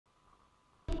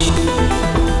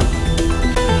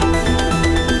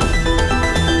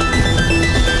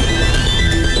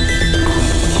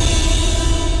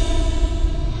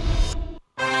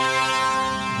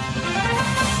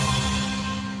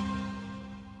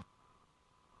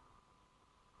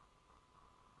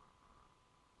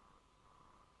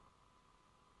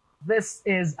This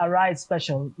is a Ride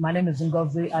Special. My name is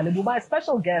Ngozi Alibu. My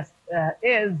special guest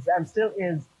is and still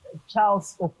is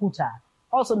Charles Oputa,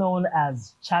 also known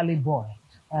as Charly Boy.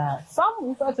 Some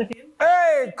refer to him.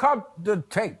 Hey, cut the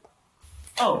tape.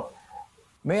 Oh.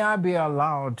 May I be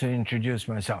allowed to introduce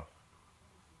myself?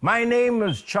 My name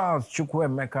is Charles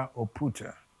Chukwuemeka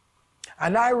Oputa,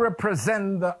 and I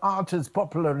represent the artist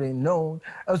popularly known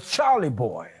as Charly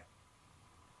Boy,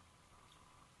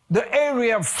 the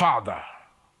area father,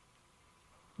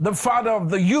 the father of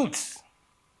the youth,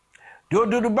 the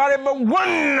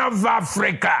one of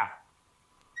Africa,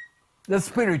 the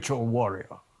spiritual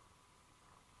warrior,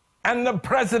 and the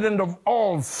president of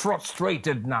all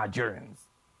frustrated Nigerians.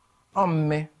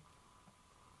 Me.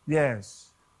 Yes.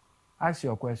 Ask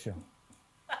your question.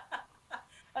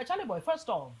 Charly Boy, first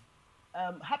off,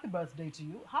 happy birthday to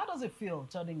you. How does it feel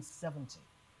turning 70?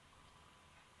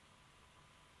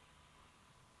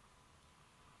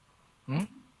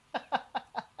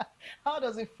 How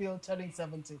does it feel turning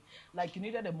 70? Like you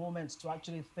needed a moment to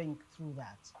actually think through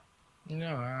that.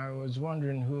 No, I was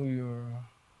wondering who you're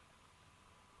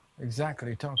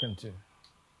exactly talking to.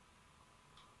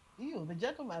 You, the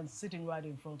gentleman sitting right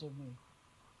in front of me.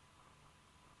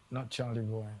 Not Charly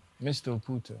Boy, Mr.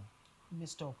 Oputa.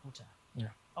 Mr. Oputa. Yeah.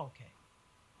 Okay.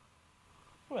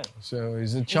 Right. So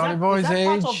is it Charly Boy's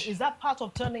age? Is that part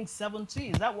of turning 70?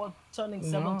 Is that what turning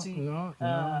 70? No.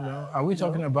 Are we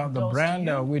talking about the brand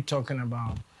or are we talking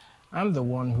about... I'm the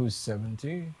one who's 70,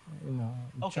 you know.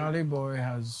 Okay. Charly Boy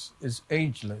is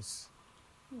ageless.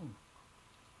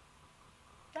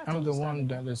 I'm the one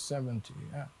that is 70,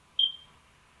 yeah.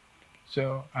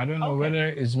 So I don't know whether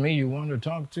it's me you want to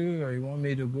talk to or you want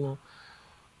me to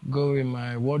go in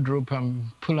my wardrobe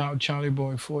and pull out Charly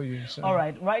Boy for you. So. All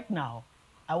right, right now,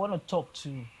 I want to talk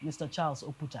to Mr. Charles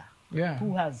Oputa,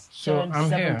 who has turned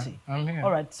 70. I'm here.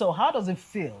 All right, so how does it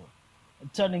feel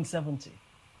turning 70?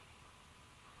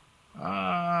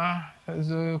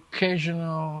 There's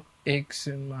occasional aches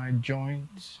in my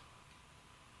joints.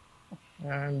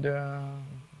 And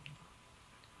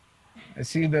I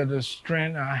see that the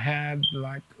strength I had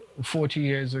like 40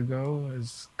 years ago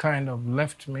has kind of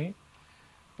left me.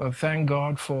 But thank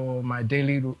God for my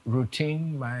daily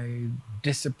routine, my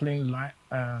disciplined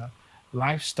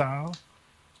lifestyle.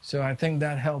 So I think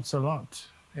that helps a lot,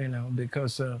 you know,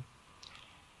 because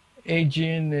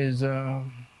aging is a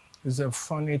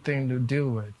funny thing to deal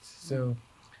with. So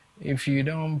if you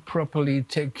don't properly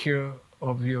take care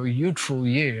of your youthful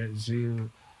years,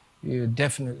 you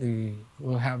definitely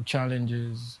will have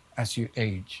challenges as you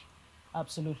age.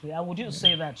 Absolutely. And would you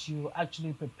say that you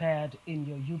actually prepared in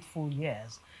your youthful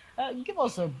years? Give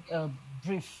us a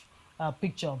brief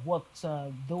picture of what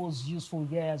those youthful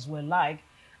years were like.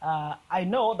 I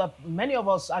know that many of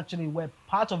us actually were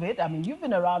part of it. I mean, you've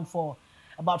been around for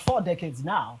about 4 decades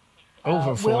now.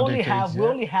 Over 4 decades, We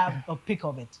only have a peek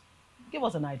of it. Give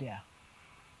us an idea.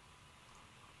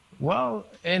 Well,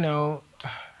 you know,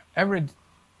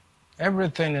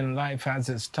 everything in life has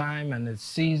its time and its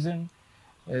season.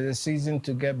 There's a season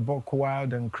to get buck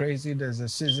wild and crazy. There's a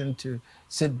season to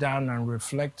sit down and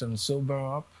reflect and sober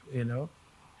up, you know.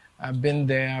 I've been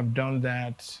there, I've done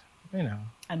that, you know.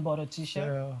 And bought a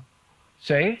T-shirt?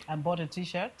 Say? And bought a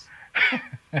T-shirt?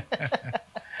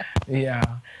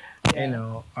 Yeah. You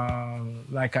know,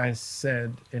 like I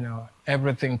said, you know,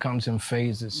 everything comes in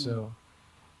phases. So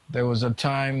there was a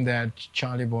time that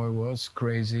Charly Boy was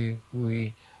crazy.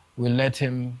 We let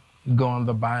him go on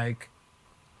the bike.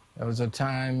 There was a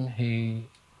time he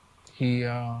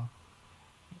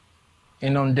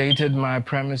inundated my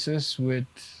premises with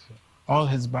all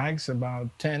his bikes, about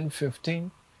 10,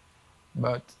 15.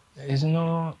 But he's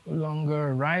no longer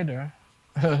a rider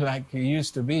like he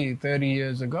used to be 30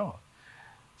 years ago.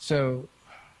 So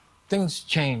things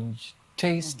change.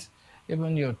 Taste,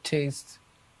 even your taste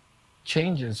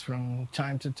changes from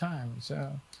time to time.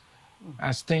 So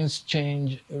as things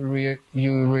change,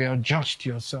 you readjust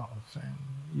yourself and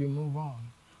you move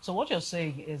on. So what you're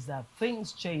saying is that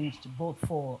things changed both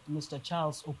for Mr.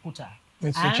 Charles Oputa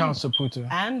Charles Oputa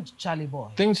and Charly Boy.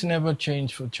 Things never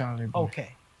change for Charly Boy.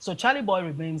 Okay. So Charly Boy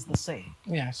remains the same.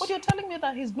 Yes. But you're telling me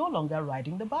that he's no longer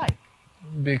riding the bike.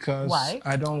 Because why?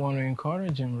 I don't want to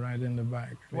encourage him riding the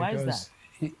bike. Why is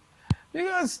that?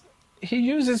 Because he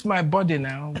uses my body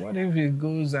now. What if he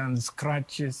goes and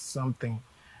scratches something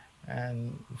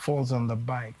and falls on the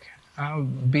bike? I'll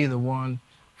be the one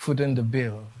footing the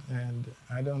bill, and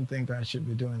I don't think I should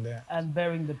be doing that. And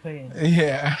bearing the pain.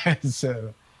 Yeah,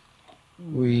 so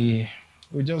we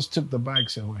just took the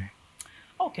bikes away.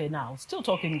 Okay, now, still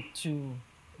talking to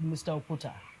Mr.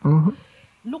 Oputa.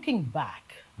 Looking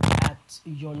back at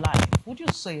your life, would you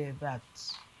say that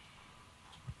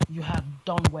you have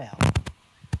done well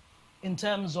in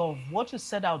terms of what you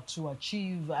set out to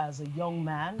achieve as a young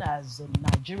man, as a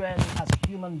Nigerian, as a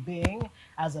human being,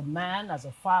 as a man, as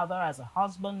a father, as a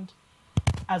husband,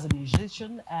 as a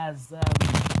musician, as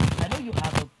I know you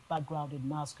have a background in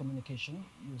mass communication.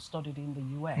 You studied in the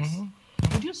US.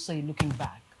 Would you say, looking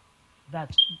back,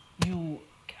 that you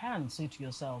can say to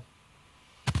yourself,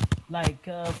 like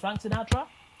Frank Sinatra,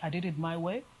 I did it my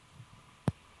way?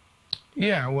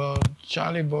 Yeah, well,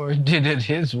 Charlie Boy did it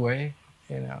his way,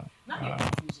 you know. Now you're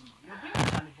confusing me. You're bringing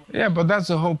Charlie Boy. Yeah, but that's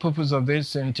the whole purpose of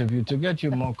this interview, to get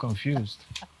you more confused.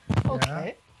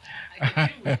 Okay.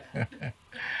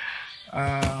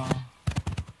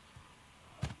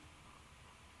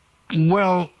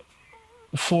 Well,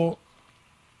 for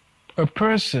a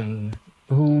person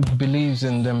who believes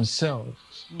in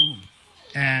themselves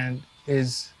and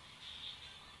is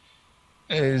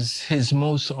his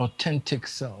most authentic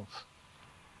self,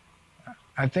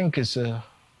 I think it's a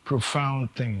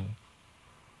profound thing.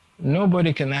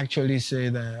 Nobody can actually say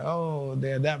that, oh,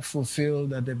 they're that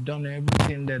fulfilled, that they've done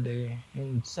everything that they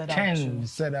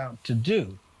set out to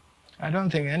do. I don't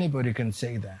think anybody can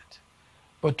say that.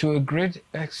 But to a great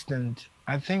extent,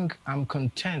 I think I'm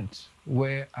content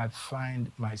where I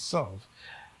find myself.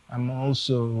 I'm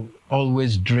also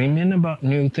always dreaming about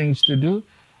new things to do,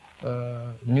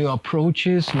 new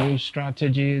approaches, new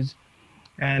strategies.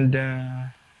 And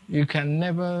you can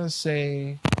never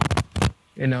say,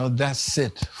 you know, that's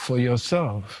it for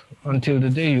yourself until the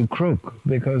day you croak,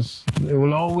 because there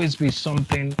will always be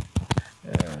something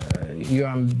you're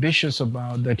ambitious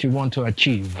about that you want to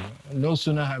achieve. No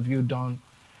sooner have you done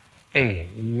A,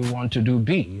 you want to do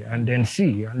B, and then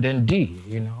C, and then D,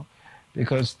 you know,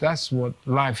 because that's what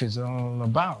life is all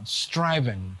about,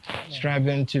 striving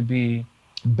to be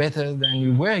better than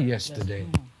you were yesterday,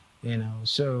 you know.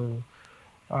 So,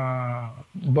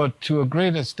 but to a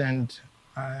great extent,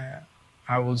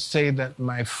 I will say that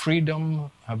my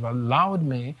freedom have allowed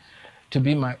me to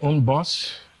be my own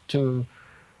boss, to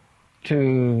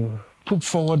put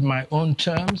forward my own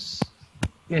terms,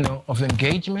 you know, of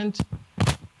engagement,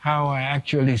 how I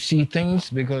actually see things,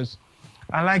 because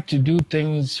I like to do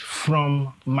things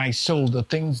from my soul, the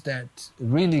things that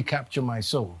really capture my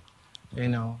soul, you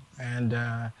know, and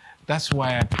that's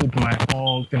why I put my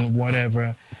all in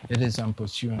whatever it is I'm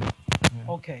pursuing. Yeah.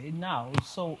 Okay, now,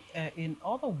 so in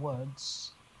other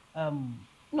words,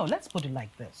 no, let's put it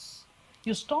like this.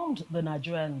 You stormed the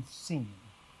Nigerian scene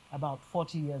about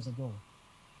 40 years ago.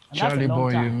 And Charlie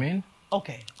Boy, you mean?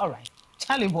 Okay, all right.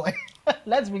 Charlie Boy.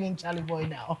 Let's bring in Charlie Boy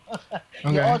now.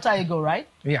 Okay. Your alter ego, right?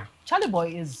 Yeah. Charlie Boy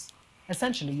is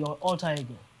essentially your alter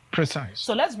ego. Precise.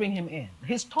 So let's bring him in.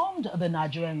 He stormed the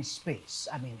Nigerian space.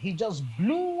 I mean, he just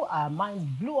blew our minds,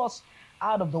 blew us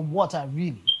out of the water,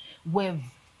 really, with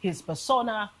his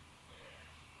persona.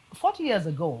 40 years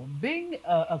ago, being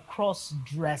a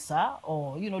cross-dresser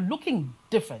or, you know, looking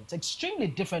different, extremely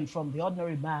different from the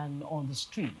ordinary man on the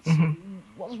streets,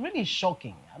 was really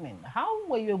shocking. I mean, how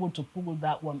were you able to pull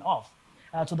that one off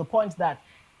to the point that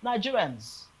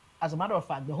Nigerians, as a matter of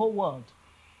fact, the whole world,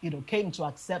 you know, came to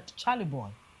accept Charlie Boy?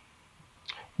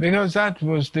 Because that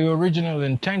was the original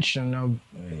intention of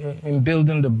in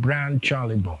building the brand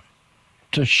Charlie Boy.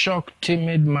 To shock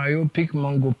timid, myopic,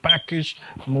 mongo-packish,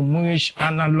 mumuish,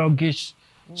 analogish,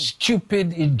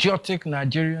 stupid, idiotic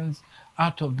Nigerians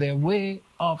out of their way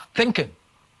of thinking,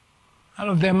 out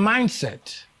of their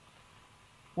mindset.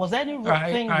 Was there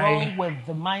anything wrong with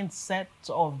the mindset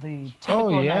of the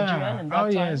typical Nigerian in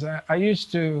that time?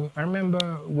 Yes. I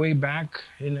remember way back,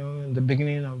 you know, in the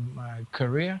beginning of my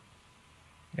career,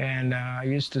 and I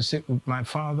used to sit with my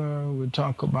father, we'd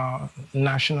talk about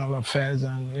national affairs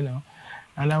and, you know,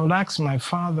 and I would ask my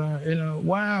father, you know,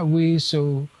 why are we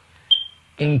so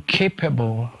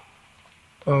incapable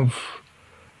of,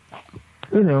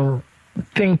 you know,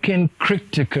 thinking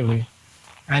critically?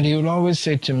 And he would always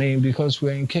say to me, because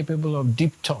we're incapable of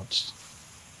deep thoughts.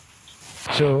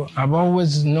 So I've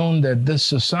always known that this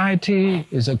society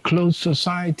is a closed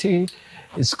society,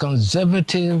 it's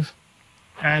conservative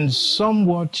and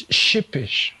somewhat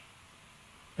sheepish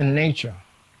in nature,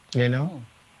 you know.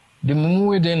 The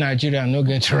Mumuwe de Nigeria no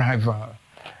get rival,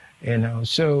 you know.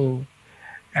 So,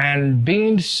 and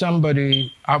being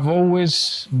somebody, I've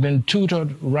always been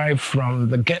tutored right from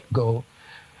the get-go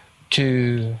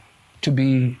to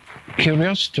be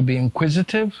curious, to be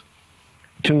inquisitive,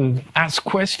 to ask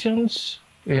questions,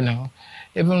 you know.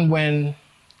 Even when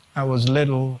I was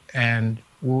little and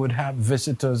we would have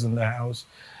visitors in the house,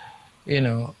 you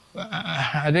know,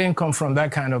 I didn't come from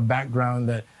that kind of background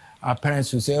that our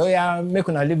parents would say, oh yeah, make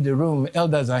una leave the room,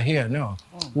 elders are here. No,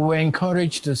 we were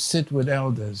encouraged to sit with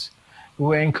elders. we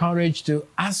were encouraged to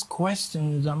ask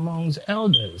questions amongst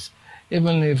elders,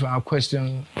 even if our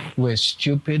questions were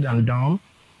stupid and dumb,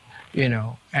 you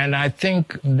know. And I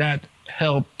think that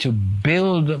helped to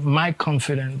build my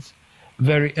confidence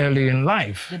very early in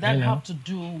life. Did that have to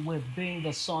do with being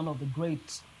the son of the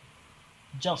great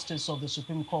Justice of the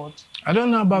Supreme Court? I don't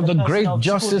know about the great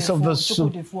Justice of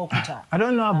the I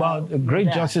don't know about the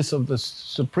great Justice of the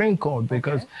Supreme Court,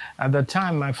 because at the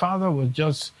time my father was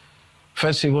just,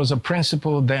 first he was a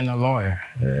principal, then a lawyer,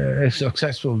 a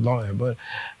successful lawyer. But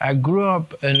I grew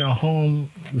up in a home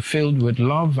filled with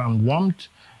love and warmth,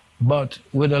 but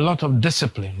with a lot of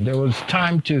discipline. There was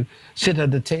time to sit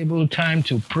at the table, time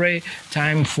to pray,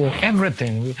 time for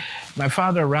everything. My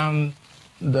father ran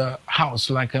the house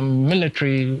like a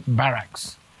military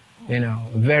barracks, you know,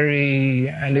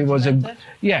 and it was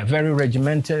very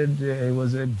regimented. He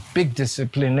was a big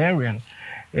disciplinarian,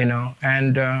 you know,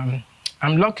 and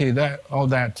I'm lucky that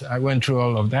I went through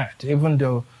all of that, even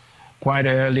though quite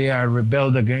early I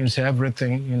rebelled against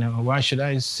everything. You know, why should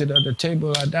I sit at the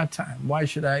table at that time? Why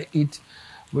should I eat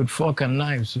with fork and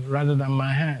knives rather than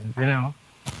my hands, you know?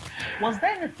 Was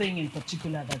there anything in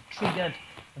particular that triggered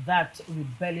that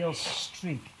rebellious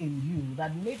streak in you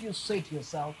that made you say to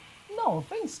yourself, no,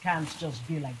 things can't just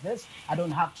be like this. I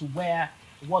don't have to wear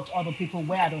what other people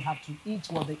wear. I don't have to eat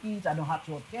what they eat. I don't have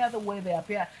to appear the way they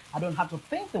appear. I don't have to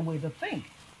think the way they think.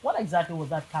 What exactly was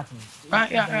that catalyst?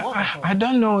 I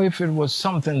don't know if it was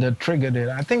something that triggered it.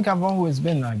 I think I've always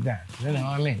been like that. You know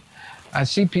what I mean? I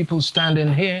see people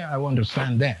standing here, I want to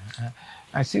stand there.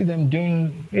 I see them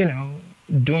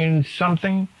doing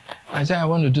something, I say I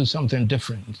want to do something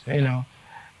different. You know,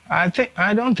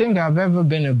 I don't think I've ever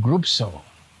been a group soul.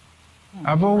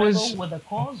 I've always with a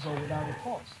cause or without a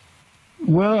cause.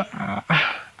 Well,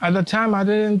 at the time, I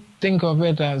didn't think of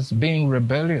it as being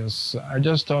rebellious. I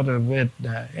just thought of it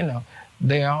that, you know,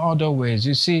 there are other ways.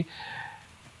 You see,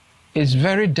 it's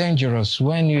very dangerous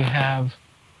when you have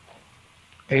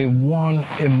a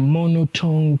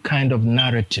monotone kind of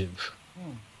narrative,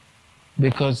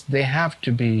 because there have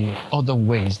to be other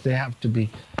ways. There have to be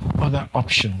other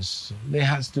options. There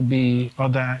has to be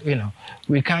other, you know,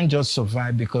 we can't just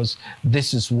survive because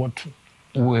this is what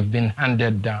we've been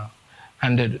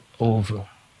handed over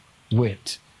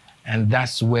with, and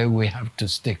that's where we have to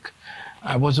stick.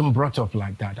 I wasn't brought up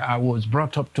like that. I was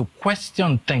brought up to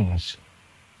question things,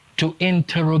 to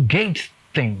interrogate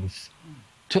things,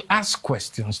 to ask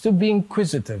questions, to be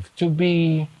inquisitive, to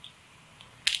be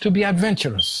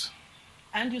adventurous.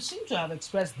 And you seem to have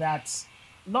expressed that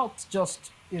not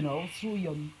just, you know, through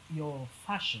your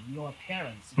fashion, your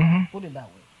appearance, put it that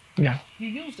way. Yeah. You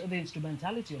used the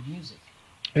instrumentality of music.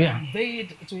 Yeah.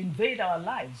 To invade our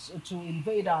lives, to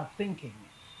invade our thinking.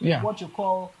 Yeah. What you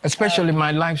call... Especially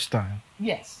my lifestyle.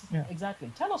 Yes,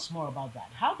 exactly. Tell us more about that.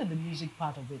 How did the music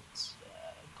part of it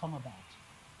come about?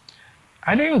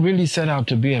 I didn't really set out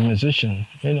to be a musician,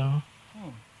 you know.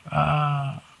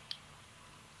 I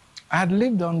had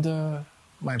lived under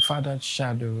my father's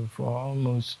shadow for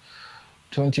almost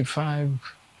 25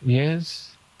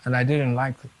 years, and I didn't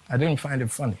like it. I didn't find it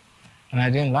funny, and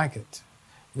I didn't like it,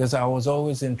 because I was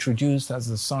always introduced as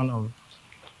the son of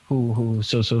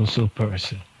so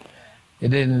person. It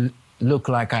didn't look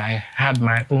like I had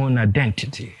my own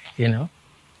identity, you know.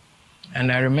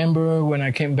 And I remember when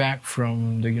I came back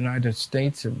from the United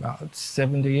States, about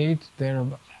 78,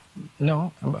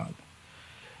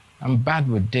 I'm bad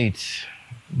with dates.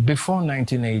 Before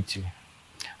 1980,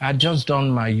 I had just done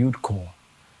my youth corps.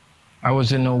 I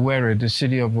was in Owerri, the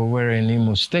city of Owerri in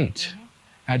Imo State.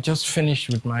 I had just finished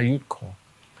with my youth corps.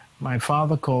 My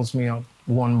father calls me up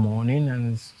one morning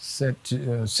and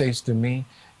says to me,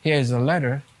 here's a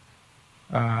letter.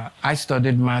 I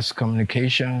studied mass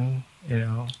communication, you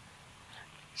know.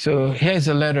 So here's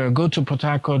a letter. Go to Port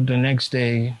Harcourt the next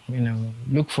day, you know,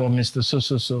 look for Mr.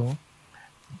 So-so-so,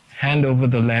 hand over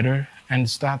the letter, and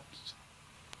start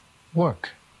work.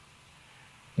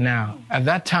 Now, at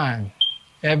that time,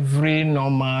 every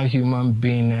normal human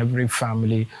being, every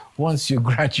family, once you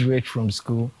graduate from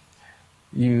school,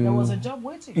 there was a job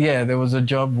waiting. Yeah, there was a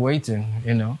job waiting,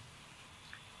 you know.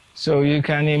 So you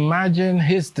can imagine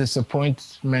his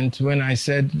disappointment when I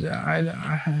said,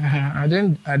 I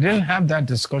didn't have that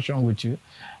discussion with you,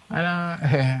 and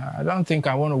I don't think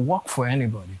I want to work for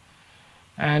anybody.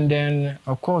 And then,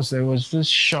 of course, there was this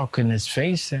shock in his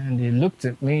face, and he looked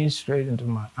at me straight into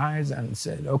my eyes and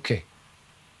said, okay,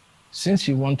 since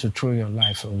you want to throw your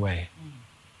life away,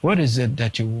 what is it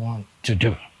that you want to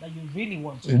do? That you really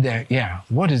want to do? Yeah,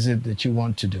 what is it that you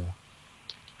want to do?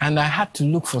 And I had to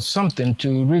look for something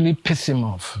to really piss him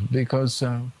off, because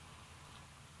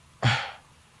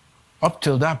up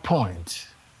till that point,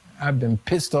 I've been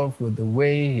pissed off with the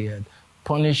way he had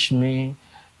punished me.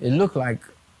 It looked like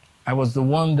I was the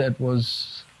one that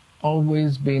was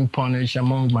always being punished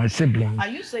among my siblings. Are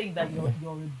you saying that your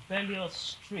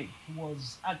rebellious streak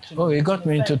was actually... Oh, it got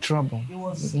me into trouble. It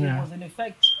was in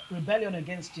effect rebellion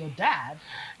against your dad.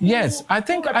 Yes, I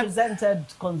think... Who represented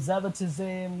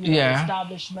conservatism,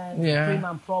 establishment, prim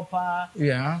and proper.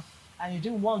 Yeah. And you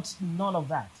didn't want none of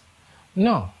that.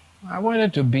 No, I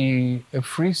wanted to be a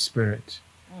free spirit.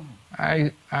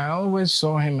 I always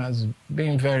saw him as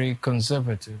being very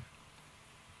conservative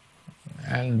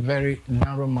and very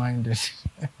narrow-minded.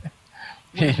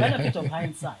 With the benefit of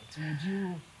hindsight, would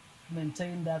you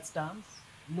maintain that stance,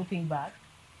 looking back?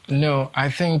 No, I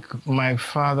think my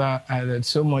father added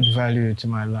so much value to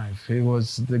my life. He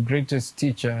was the greatest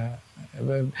teacher.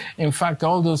 In fact,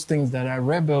 all those things that I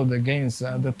rebelled against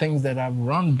are the things that I've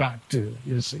run back to,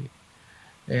 you see.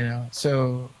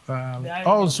 So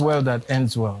all's well that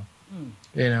ends well,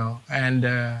 and,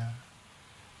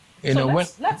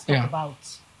 let's talk about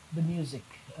the music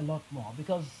a lot more,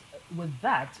 because with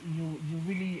that, you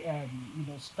really,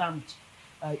 stamped,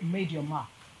 made your mark,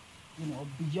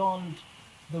 beyond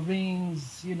the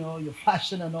rings, your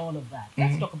fashion and all of that.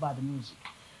 Let's talk about the music.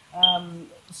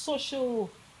 Social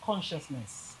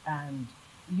consciousness and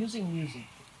using music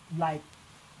like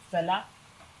Fela,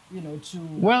 to...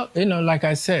 Well, like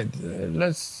I said,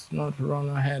 let's not run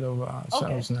ahead of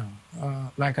ourselves now.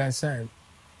 Like I said,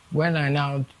 when I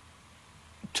now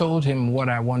told him what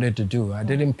I wanted to do, I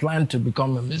didn't plan to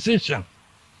become a musician.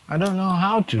 I don't know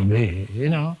how to be,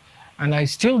 and I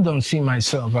still don't see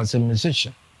myself as a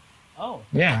musician. Oh.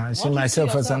 Yeah, I see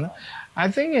myself as an... I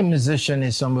think a musician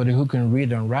is somebody who can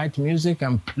read and write music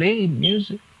and play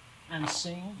music. And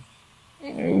sing?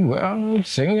 Well,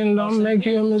 singing don't make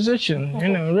you a musician,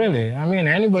 really. I mean,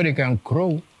 anybody can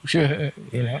crow, I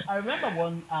remember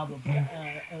one album,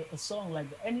 a song like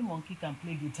Any Monkey Can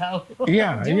Play Guitar.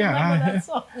 Yeah, Do you remember that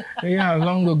song? Yeah,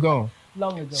 long ago.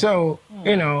 Long ago. So,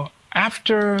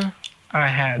 after I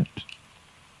had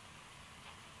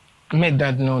made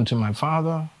that known to my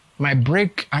father, my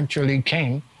break actually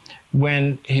came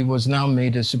when he was now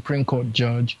made a Supreme Court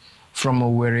judge from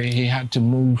Owerri. He had to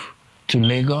move to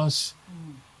Lagos.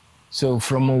 So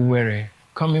from Owerri,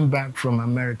 coming back from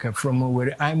America, from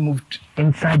Owerri, I moved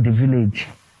inside the village.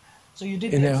 So you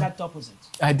did the exact opposite?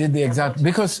 I did the exact,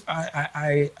 because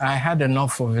I had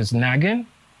enough of his nagging.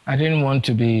 I didn't want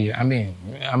to be,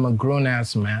 I'm a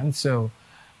grown-ass man, so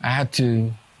I had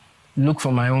to look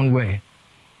for my own way.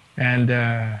 And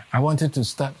I wanted to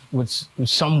start with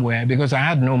somewhere, because I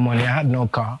had no money, I had no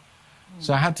car.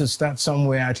 So I had to start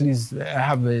somewhere, at least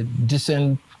have a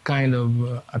decent kind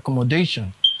of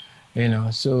accommodation,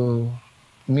 So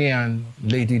me and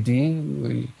Lady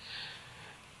D,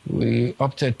 we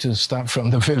opted to start from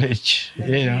the village.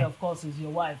 Lady D, of course, is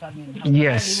your wife.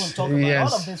 Yes, even talk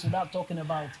about all of this without talking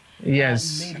about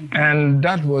yes, Lady D. And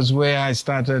that was where I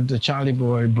started the Charly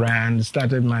Boy brand,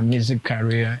 started my music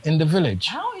career in the village.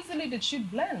 How easily did she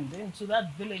blend into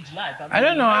that village life? I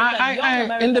don't know.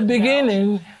 I in the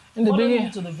beginning, into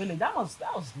the village, that was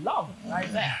love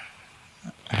right there.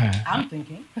 I'm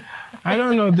thinking. I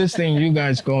don't know this thing you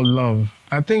guys call love.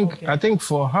 I think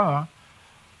for her,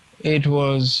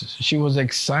 she was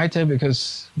excited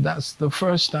because that's the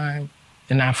first time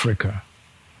in Africa.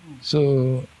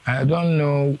 So I don't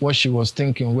know what she was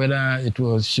thinking, whether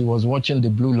she was watching the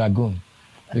Blue Lagoon,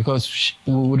 because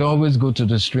we would always go to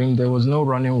the stream. There was no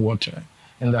running water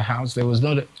in the house. There was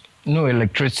no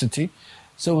electricity.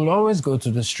 So we'd always go to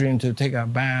the stream to take a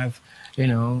bath,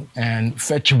 and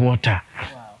fetch water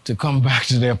to come back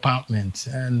to the apartment.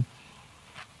 And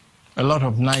a lot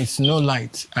of nights, no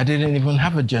lights. I didn't even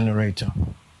have a generator.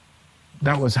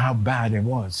 That was how bad it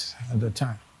was at the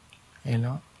time,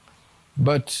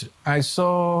 But I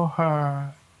saw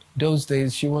her those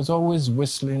days. She was always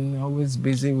whistling, always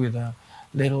busy with her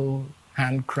little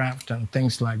handcraft and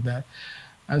things like that.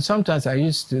 And sometimes I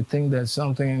used to think that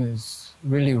something is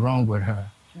really wrong with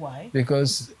her. Why?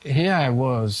 Because here I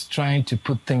was trying to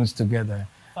put things together,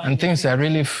 and things are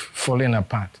really falling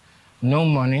apart. No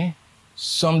money.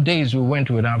 Some days we went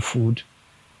without food.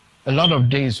 A lot of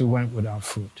days we went without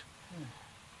food.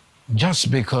 Just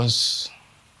because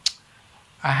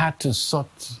I had to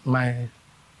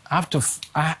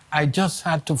I just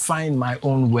had to find my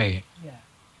own way,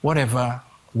 whatever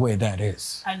way that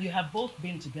is. And you have both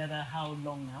been together how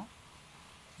long now?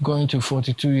 Going to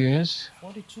 42 years.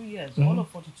 42 years, all of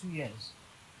 42 years.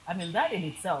 That in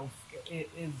itself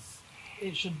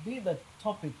it should be the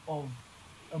topic of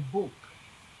a book,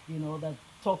 that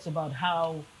talks about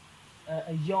how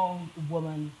a young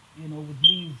woman, would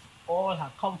leave all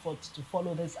her comforts to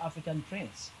follow this African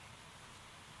prince.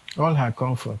 all her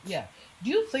comfort. Yeah. Do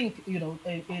you think, you know,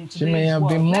 in today's She may have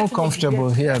world, been more let's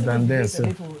comfortable here than there. a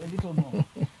little more.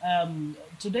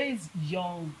 Today's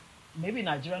young, maybe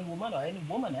Nigerian woman or any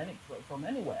woman from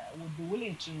anywhere would be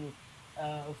willing to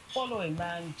follow a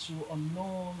man to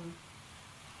unknown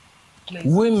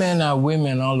places. Women are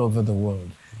women all over the world.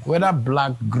 Whether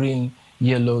black, green,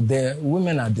 yellow,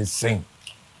 women are the same.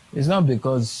 It's not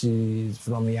because she's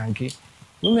from Yankee.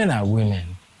 Women are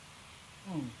women.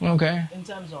 Okay? In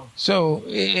terms of? So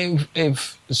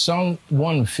if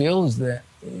someone feels that,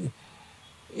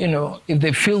 you know, if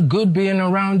they feel good being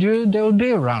around you, they'll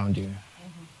be around you.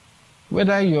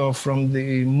 Whether you're from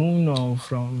the moon or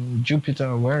from Jupiter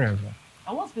or wherever.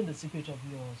 And what's been the secret of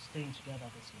your staying together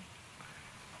this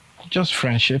week? Just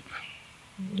friendship.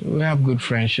 We have good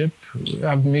friendship. We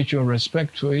have mutual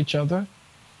respect for each other.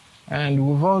 And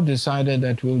we've all decided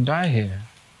that we'll die here.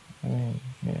 I mean,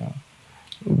 you know,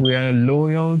 we are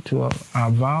loyal to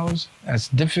our vows, as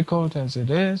difficult as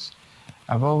it is.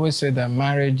 I've always said that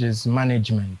marriage is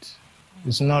management.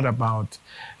 It's not about,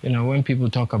 you know, when people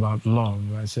talk about love,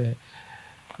 I say,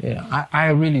 yeah, I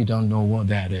really don't know what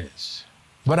that is.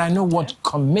 But I know what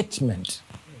commitment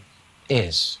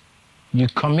is. You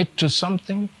commit to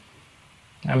something,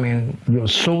 I mean, your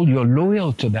soul, you're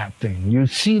loyal to that thing. You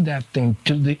see that thing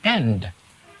to the end,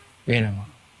 you know.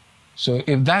 So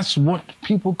if that's what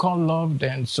people call love,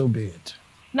 then so be it.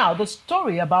 Now, the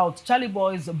story about Charly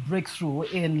Boy's breakthrough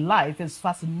in life is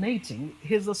fascinating.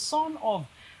 He's the son of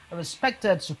a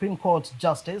respected Supreme Court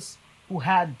justice who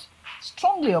had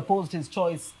strongly opposed his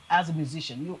choice as a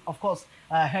musician. You, of course,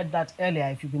 heard that earlier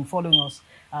if you've been following us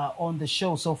on the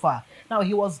show so far. Now,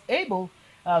 he was able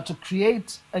to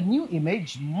create a new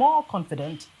image, more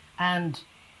confident and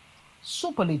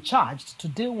superly charged to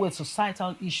deal with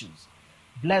societal issues.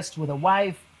 Blessed with a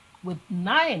wife with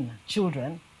 9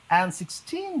 children and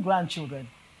 16 grandchildren,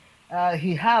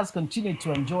 he has continued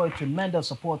to enjoy tremendous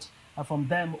support from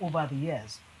them over the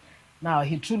years. Now,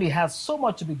 he truly has so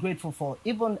much to be grateful for,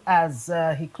 even as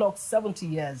he clocks 70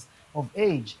 years of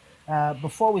age.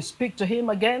 Before we speak to him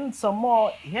again some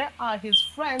more, here are his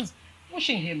friends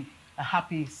wishing him a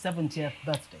happy 70th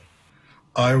birthday.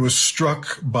 I was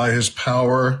struck by his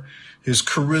power, his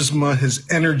charisma, his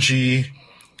energy,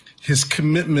 his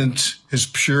commitment, his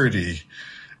purity.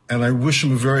 And I wish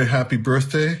him a very happy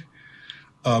birthday,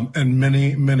 and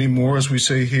many, many more, as we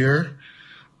say here.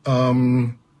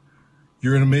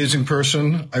 You're an amazing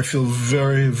person. I feel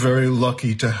very, very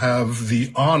lucky to have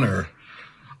the honor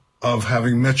of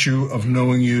having met you, of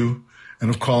knowing you, and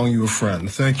of calling you a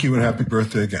friend. Thank you and happy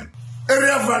birthday again.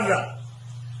 Area Vanda,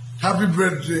 happy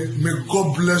birthday. May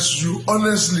God bless you.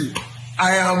 Honestly,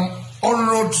 I am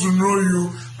honored to know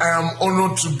you. I am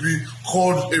honored to be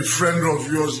called a friend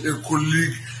of yours, a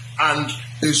colleague, and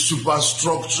a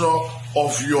superstructure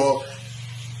of your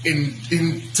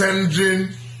intending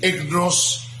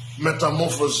ignorance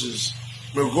metamorphosis.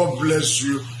 May God bless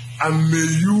you, and may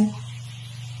you,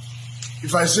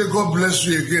 if I say God bless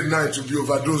you again now, it will be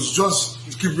overdose.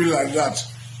 Just keep it like that.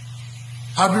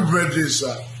 Happy birthday,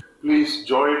 sir. Please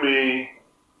join me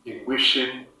in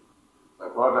wishing my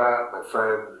brother, my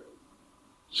friend,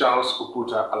 Charles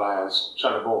Oputa, alias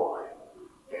Charly Boy,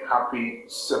 a happy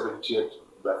 70th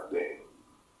birthday.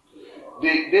 The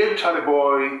name Charly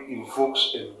Boy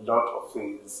invokes a lot of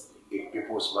things in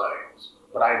people's minds.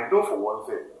 But I know for one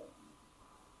thing,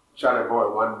 Charly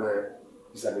Boy one day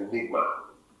is an enigma.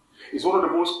 He's one of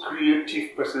the most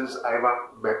creative persons I ever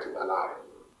met in my life.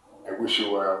 I wish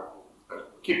you well and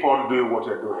keep on doing what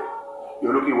you're doing.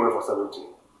 You're looking well for 70.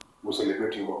 We'll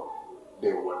celebrate you more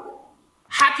day one day.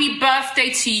 Happy birthday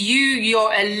to you.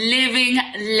 You're a living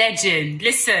legend.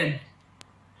 Listen,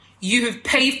 you have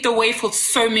paved the way for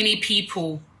so many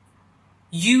people.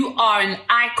 You are an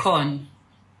icon.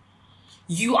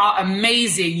 You are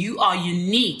amazing. You are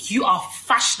unique. You are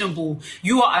fashionable.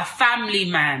 You are a family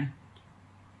man.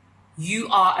 You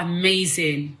are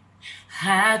amazing.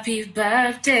 Happy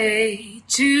birthday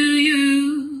to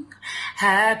you.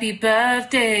 Happy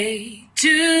birthday to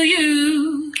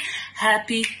you.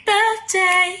 Happy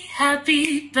birthday,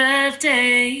 happy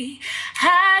birthday,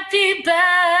 happy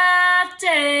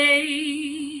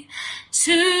birthday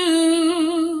to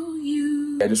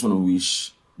you. I just want to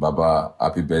wish Baba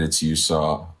happy birthday to you,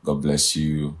 sir. God bless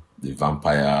you, the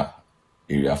vampire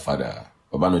area father.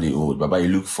 Baba not the old. Baba, you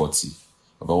look 40.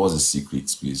 Baba, what's the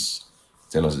secret, please?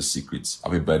 Tell us the secret.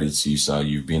 Happy birthday to you, sir.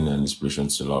 You've been an inspiration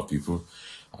to a lot of people.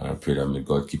 And I pray that may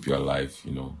God keep you alive,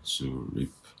 you know, to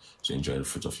enjoy the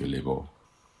fruit of your labor.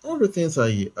 One of the things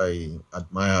I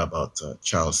admire about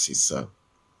Charles is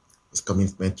his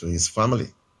commitment to his family.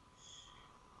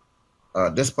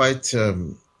 Despite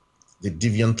the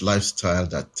deviant lifestyle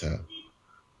that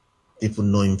people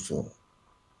know him for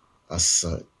as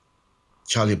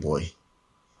Charly Boy,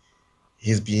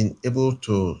 he's been able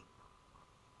to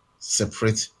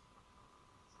separate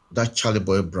that Charly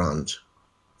Boy brand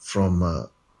from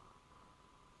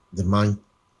the man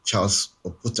Charles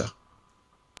Oputa.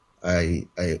 I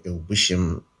wish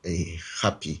him a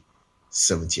happy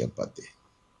 70th birthday.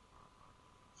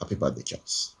 Happy birthday,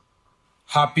 Charles.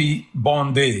 Happy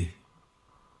born day,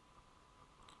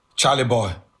 Charly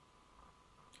Boy,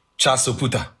 Charles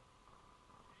Oputa,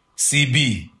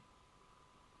 CB,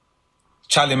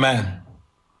 Charlie Man,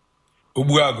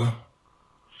 Ubuagu.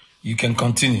 You can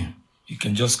continue. You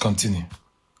can just continue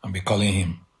and be calling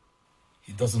him.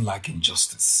 He doesn't like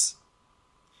injustice.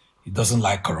 He doesn't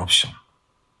like corruption.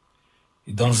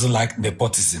 He doesn't like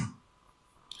nepotism,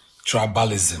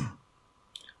 tribalism,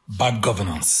 bad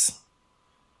governance,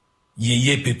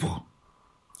 ye people,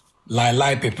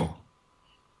 lie people.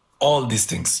 All these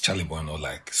things Charly Boy not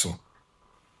like. So,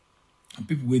 and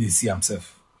people where they see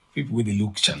himself, people where they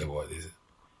look Charly Boy,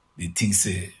 they think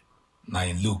say, na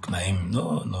him look, na him.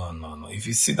 No. If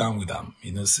you sit down with him,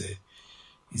 you know, say,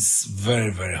 he's very,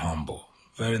 very humble,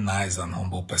 very nice and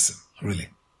humble person, really.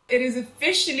 It is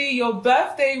officially your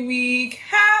birthday week.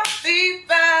 Happy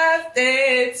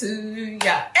birthday to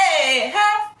ya. Hey,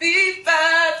 happy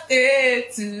birthday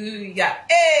to ya.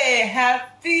 Hey,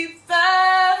 happy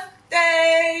birthday,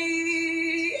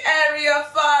 area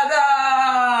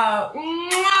father.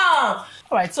 Mwah!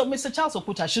 All right, so Mr. Charles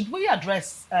Oputa, should we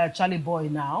address Charly Boy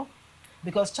now?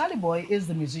 Because Charly Boy is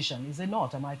the musician, is he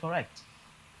not? Am I correct?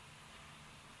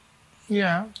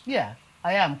 Yeah. Yeah,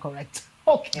 I am correct.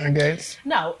 Okay. I guess.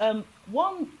 Now,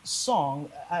 one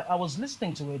song, I was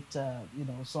listening to it,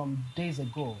 some days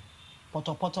ago,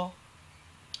 Poto Poto.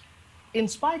 In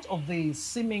spite of the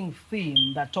seeming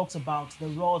theme that talks about the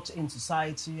rot in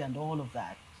society and all of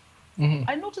that,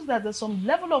 I noticed that there's some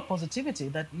level of positivity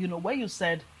that, where you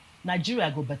said,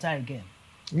 Nigeria go better again.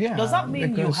 Yeah. Does that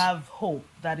mean you have hope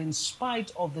that in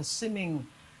spite of the seeming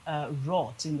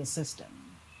rot in the system,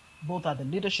 both at the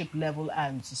leadership level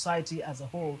and society as a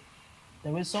whole,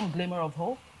 there is some glimmer of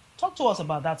hope? Talk to us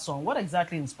about that song. What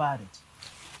exactly inspired it?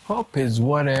 Hope is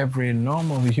what every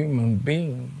normal human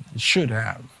being should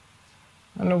have.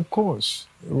 And of course,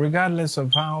 regardless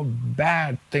of how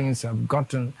bad things have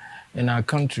gotten in our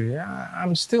country,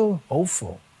 I'm still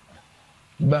hopeful.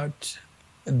 But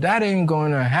that ain't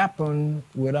going to happen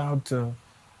without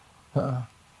a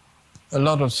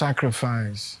lot of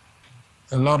sacrifice,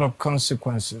 a lot of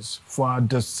consequences for our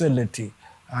docility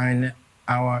and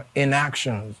our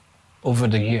inactions over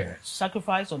the years.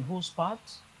 Sacrifice on whose part?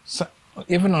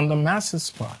 Even on the masses'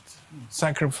 part.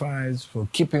 Sacrifice for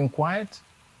keeping quiet,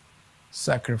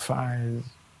 sacrifice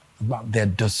about their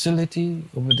docility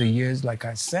over the years, like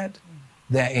I said,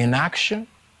 their inaction.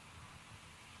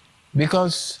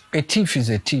 Because a thief is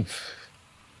a thief.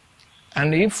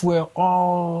 And if we're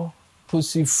all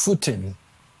pussyfooting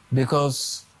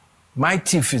because my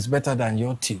thief is better than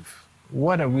your thief,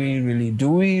 what are we really? Do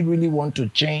we really want to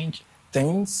change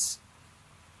things?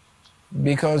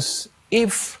 Because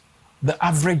if the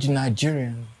average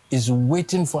Nigerian is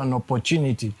waiting for an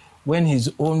opportunity when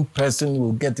his own person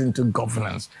will get into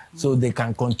governance so they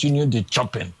can continue the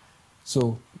chopping,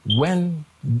 so when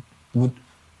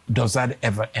does that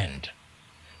ever end?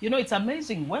 It's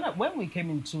amazing. When we came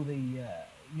into the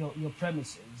your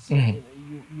premises,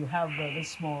 you have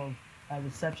this small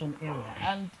reception area,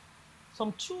 and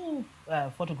some two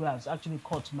photographs actually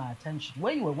caught my attention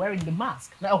where you were wearing the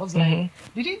mask. And I was like,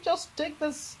 did you just take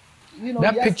this, That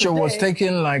yesterday? picture was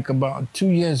taken like about 2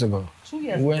 years ago. 2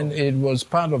 years when ago. It was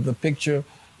part of the picture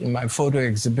in my photo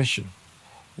exhibition,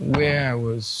 where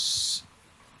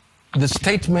the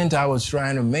statement I was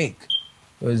trying to make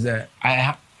was that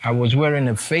I was wearing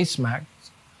a face mask.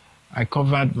 I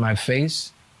covered my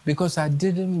face because I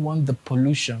didn't want the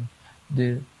pollution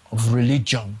of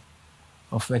religion,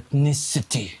 of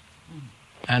ethnicity,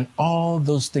 and all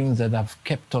those things that have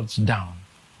kept us down.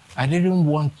 I didn't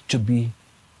want to be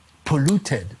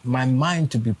polluted, my mind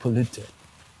to be polluted,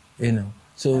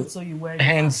 So, you wear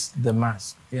hence the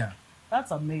mask, yeah.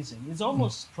 That's amazing. It's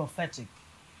almost prophetic.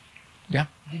 Yeah.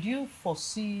 Did you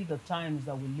foresee the times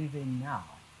that we live in now?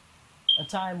 A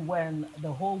time when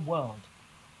the whole world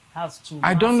has to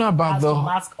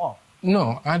mask up.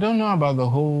 No, I don't know about the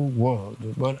whole world,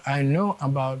 but I know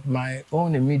about my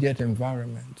own immediate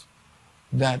environment,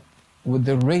 that with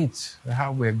the rate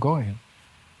how we're going,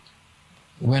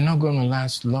 we're not going to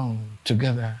last long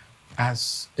together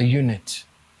as a unit.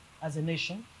 As a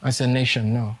nation? As a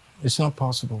nation, no. It's not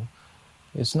possible.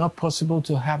 It's not possible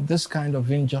to have this kind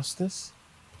of injustice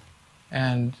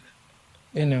and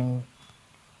you know,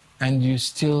 and you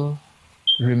still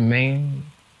remain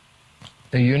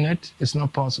a unit, it's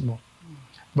not possible.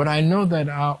 But I know that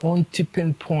our own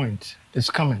tipping point is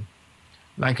coming.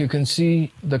 Like you can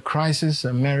see the crisis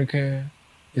America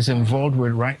is involved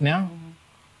with right now.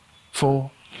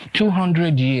 For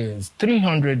 200 years,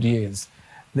 300 years,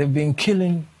 they've been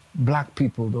killing black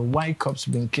people. The white cops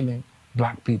have been killing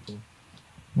black people.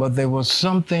 But there was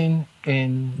something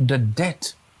in the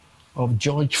death of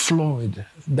George Floyd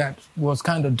that was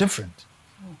kind of different.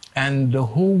 And the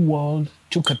whole world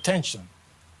took attention.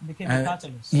 Became a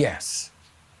catalyst. Yes.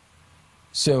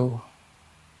 So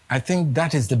I think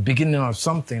that is the beginning of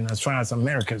something as far as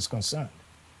America is concerned.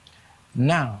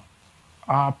 Now,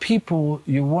 our people,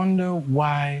 you wonder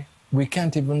why we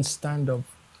can't even stand up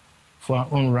for our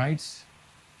own rights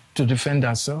to defend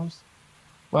ourselves,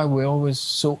 why we're always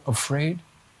so afraid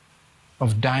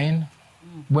of dying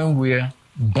when we're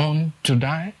born to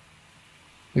die.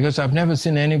 Because I've never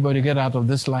seen anybody get out of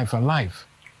this life alive.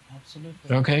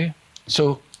 Absolutely. Okay?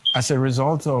 So as a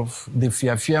result of the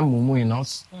fear mumu in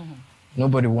us,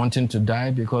 nobody wanting to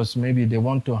die because maybe they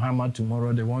want to hammer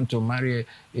tomorrow, they want to marry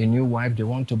a new wife, they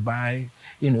want to buy,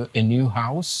 a new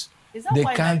house. Is that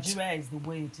why Nigeria is the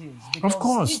way it is? Of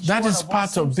course, that is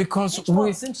part of, because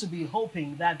we seem to be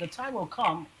hoping that the time will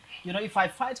come, if I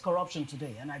fight corruption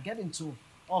today and I get into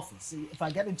office, if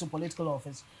I get into political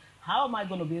office, how am I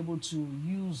going to be able to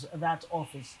use that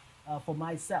office for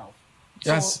myself?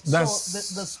 So the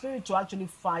spirit to actually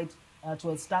fight to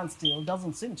a standstill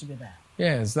doesn't seem to be there.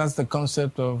 Yes, that's the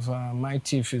concept of my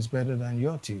teeth is better than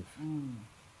your teeth.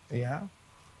 Yeah,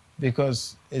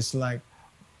 because it's like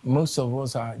most of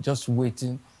us are just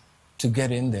waiting to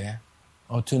get in there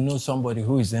or to know somebody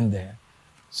who is in there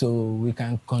so we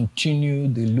can continue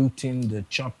the looting, the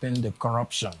chopping, the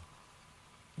corruption,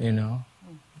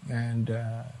 And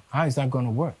how is that going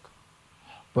to work?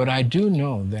 But I do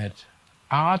know that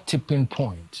our tipping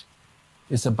point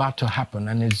is about to happen,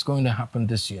 and it's going to happen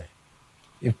this year.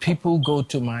 If people go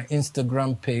to my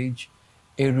Instagram page,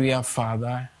 Area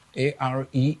Father,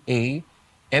 AREAFADA,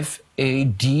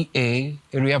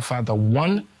 Area Father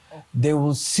 1, they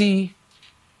will see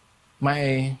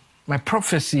my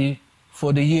prophecy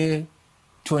for the year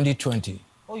 2020.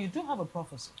 Oh, you do have a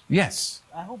prophecy? Yes.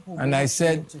 I hope we'll and be I able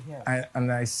said, to hear.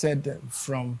 I said that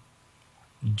from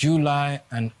July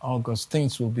and August,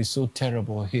 things will be so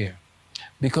terrible here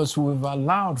because we've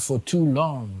allowed for too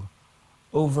long,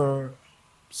 over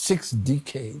 6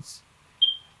 decades,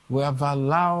 we have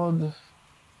allowed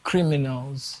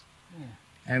criminals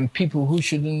and people who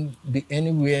shouldn't be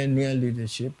anywhere near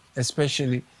leadership,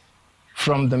 especially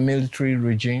from the military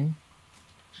regime,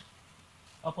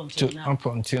 up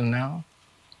until now.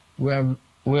 We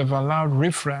have allowed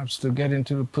riffraffs to get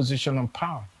into the position of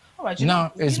power. Right,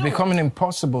 now it's becoming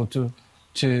impossible to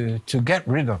get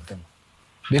rid of them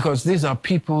because these are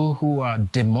people who are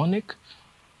demonic,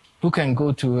 who can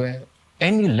go to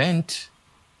any length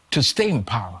to stay in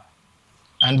power.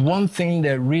 And one thing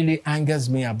that really angers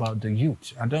me about the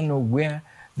youth, I don't know where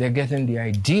they're getting the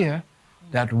idea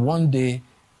that one day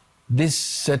this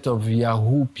set of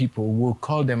Yahoo people will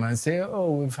call them and say,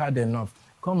 oh, we've had enough.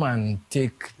 Come and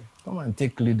take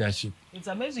leadership. It's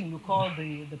amazing you call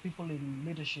the people in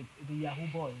leadership the Yahoo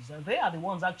boys. They are the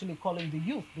ones actually calling the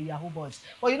youth the Yahoo boys.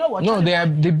 Well, you know what? No, they are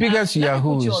the biggest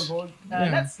Yahoos.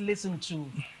 Let's listen to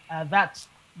that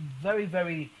very,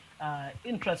 very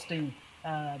interesting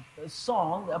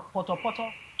song, Poto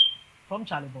Poto, from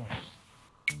Charly Boy.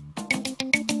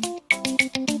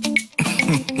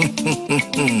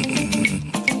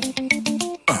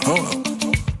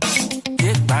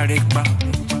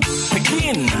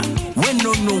 Begin when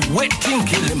no waiting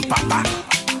kill him, Papa.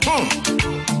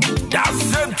 That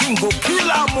same thing go kill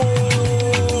him.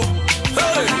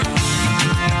 Hey.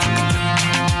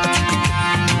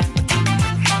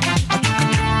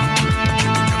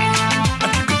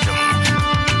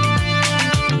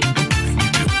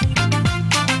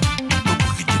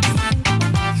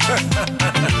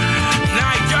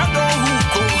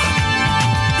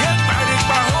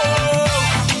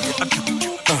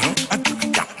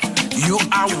 You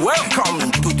are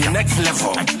welcome to the next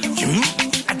level.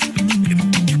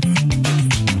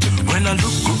 When I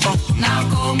look up, now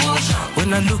commotion.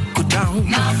 When I look down,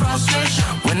 now frustration.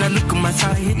 When I look at my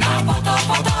side, now poto.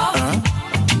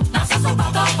 Now so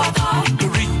poto. To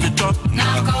reach the top,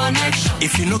 now connection.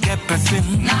 If you look at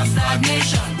person, now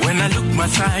stagnation. When I look my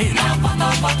side, now poto.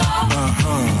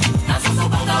 Now so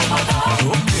poto.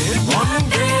 Okay. One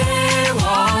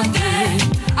day,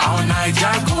 our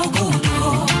Niger go good.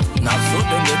 Now so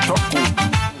then they talk.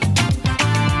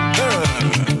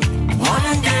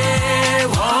 One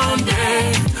day,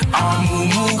 our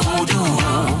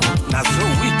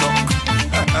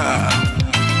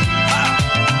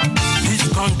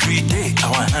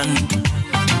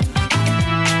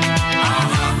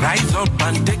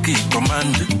man take it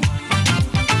command.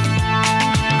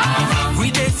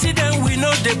 We dey see them, we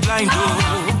know they blind,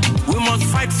 oh. We must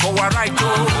fight for our right,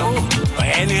 oh.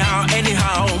 Anyhow,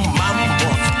 man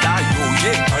boss die, oh,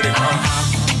 yeah.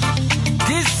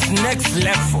 This next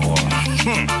level,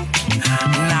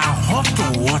 now hot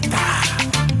water,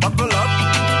 bubble up.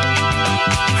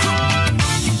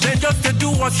 They just to do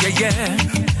what yeah.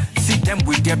 See them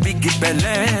with their big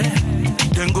belly.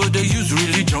 Then go they use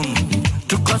religion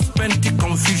to cause plenty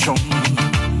confusion.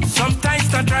 Sometimes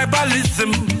the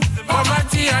tribalism,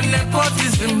 poverty and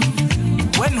nepotism.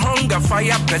 When hunger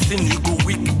fire person, you go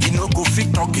weak, you know go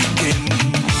fit talk again.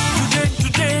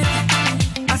 Today,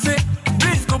 I say,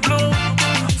 breeze go blow,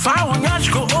 fire yash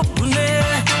go open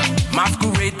it,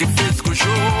 masquerade the face go show.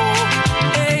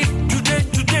 Hey,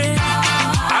 today,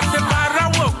 I say para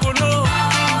walk go no,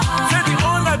 say the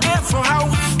owner there for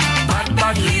house,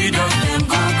 bad leaders them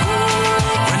go.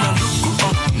 When I look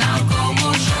up, now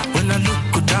commotion. When I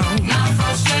look down, now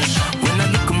frustration. When I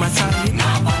look at my side,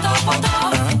 now poto.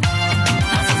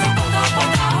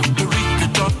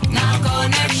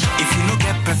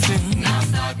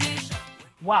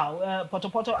 Wow,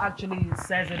 Poto actually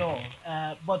says it all.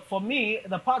 But for me,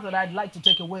 the part that I'd like to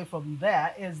take away from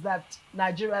there is that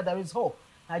Nigeria, there is hope.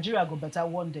 Nigeria will go better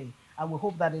one day. And we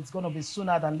hope that it's going to be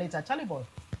sooner than later. Charly Boy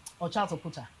or Charles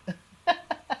Oputa.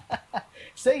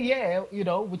 Say yeah, you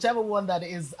know, whichever one that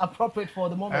is appropriate for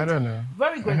the moment. I don't know.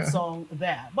 Very great song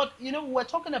there. But, you know, we're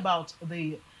talking about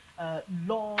the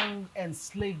long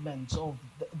enslavement of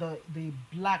the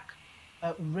black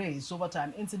race over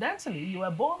time. Incidentally, you were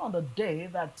born on the day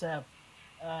that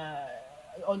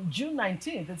on June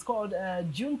 19th. It's called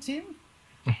Juneteenth.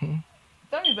 Mm-hmm.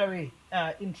 Very, very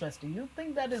interesting. You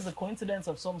think that is a coincidence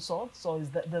of some sort, or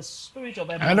is that the spirit of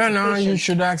emancipation? I don't know. You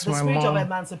should ask my mom. The spirit of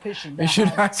emancipation. You should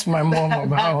ask my mom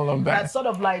about all of that. That sort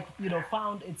of like, you know,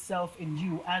 found itself in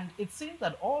you, and it seems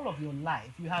that all of your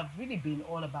life you have really been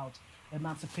all about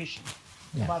emancipation,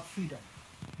 about freedom,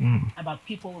 about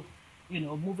people, you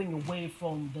know, moving away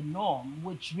from the norm,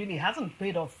 which really hasn't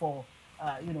paid off for,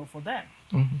 you know, for them.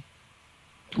 Mm-hmm.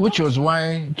 Which was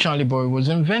why Charly Boy was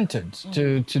invented,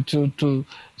 to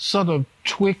sort of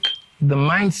tweak the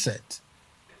mindset,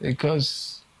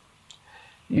 because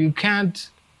you can't.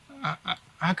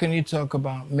 How can you talk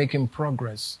about making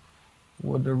progress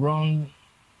with the wrong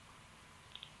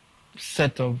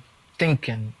set of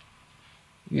thinking?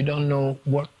 You don't know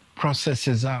what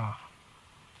processes are.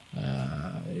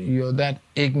 You're that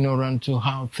ignorant to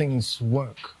how things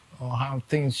work or how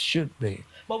things should be.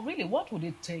 But really, what would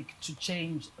it take to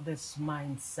change this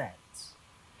mindset,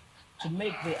 to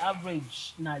make the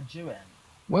average Nigerian?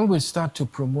 When we start to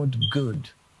promote good,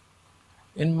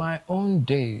 in my own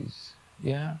days,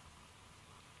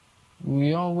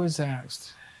 we always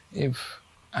asked, if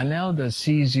an elder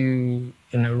sees you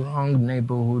in a wrong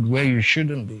neighborhood where you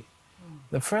shouldn't be,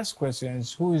 the first question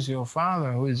is, who is your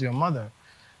father, who is your mother?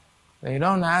 They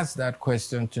don't ask that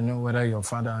question to know whether your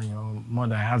father and your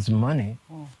mother has money,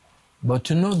 but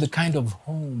to know the kind of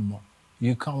home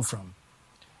you come from.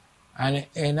 And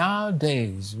in our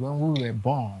days, when we were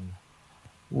born,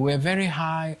 we were very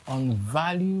high on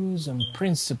values and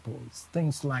principles,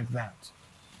 things like that.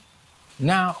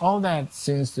 Now, all that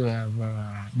seems to have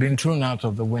been thrown out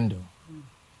of the window.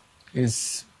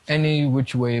 Is any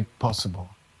which way possible.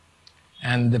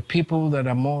 And the people that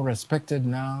are more respected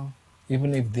now,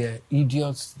 even if they're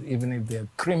idiots, even if they're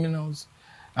criminals,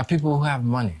 are people who have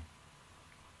money.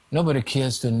 Nobody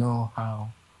cares to know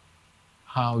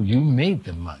how you made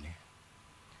the money.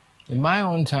 In my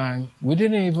own time, we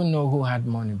didn't even know who had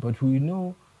money, but we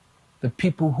know the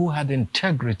people who had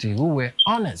integrity, who were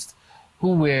honest,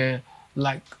 who were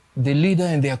like the leader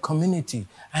in their community.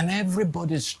 And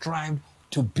everybody strived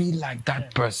to be like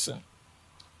that person,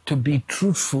 to be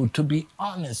truthful, to be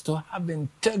honest, to have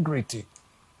integrity.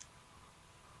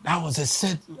 That was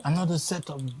another set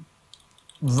of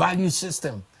value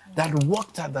system that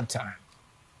worked at the time.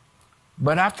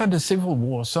 But after the Civil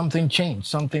War, something changed,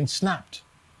 something snapped.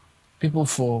 People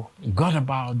forgot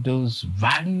about those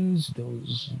values,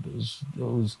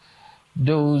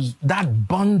 that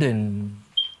bonding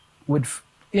with,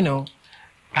 you know,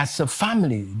 as a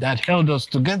family that held us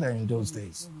together in those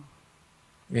days,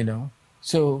 you know.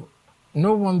 So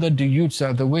no wonder the youths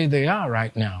are the way they are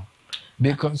right now,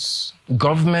 because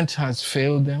government has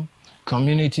failed them,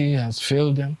 community has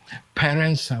failed them,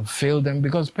 parents have failed them,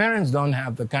 because parents don't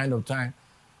have the kind of time,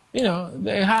 you know,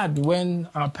 they had when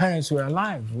our parents were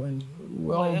alive, when we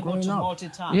were all growing up.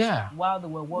 Multitask. While they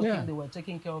were working, they were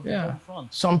taking care of their own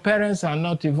front. Some parents are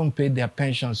not even paid their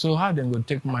pension, so how they go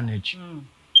take manage?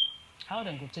 How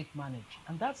they go take manage?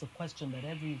 And that's a question that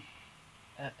every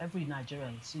every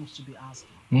Nigerian seems to be asking.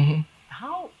 Mm-hmm.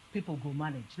 How people go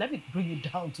manage? Let me bring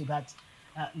it down to that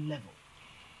level.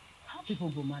 How people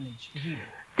go manage, really?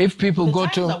 If people the go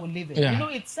times to... that we live in, Yeah. you know,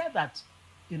 it's said that,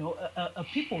 you know, a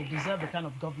people deserve the kind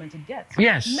of government it gets.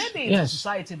 Yes, Maybe it's a yes.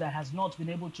 society that has not been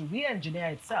able to re-engineer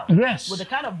itself. Yes. With the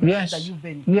kind of regime Yes. that you've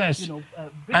been, Yes. you know,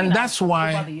 And bringing that's out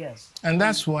why... over the years. And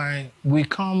that's why we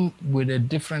come with a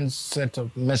different set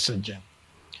of messaging.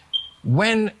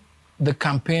 When the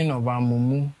campaign of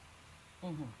Amumu,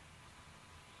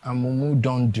 Amumu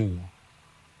Don't Do,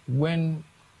 when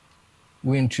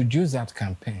we introduced that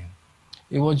campaign,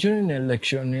 it was during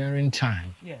electioneering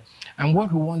time. Yes. And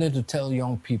what we wanted to tell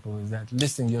young people is that,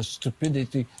 listen, your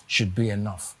stupidity should be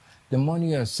enough. The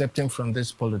money you're accepting from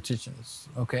these politicians,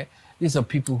 okay? These are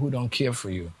people who don't care for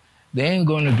you. They ain't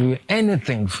going to do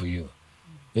anything for you,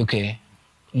 okay?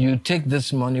 You take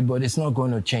this money, but it's not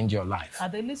going to change your life. Are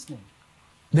they listening?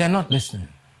 They're not listening.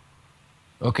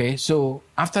 Okay, so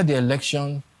after the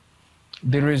election,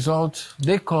 the result,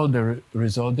 they called the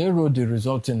result, they wrote the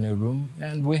result in a room,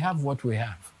 and we have what we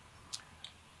have.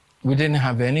 We didn't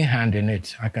have any hand in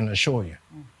it, I can assure you.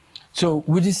 So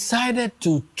we decided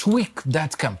to tweak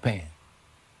that campaign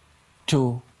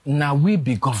to now we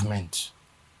be government.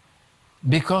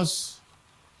 Because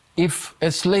if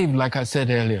a slave, like I said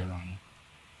earlier on,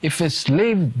 if a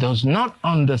slave does not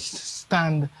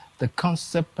understand the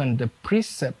concept and the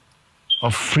precept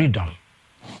of freedom,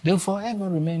 they'll forever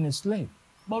remain a slave.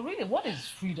 But really, what is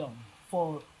freedom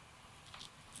for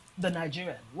the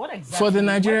Nigerian? What exactly? For the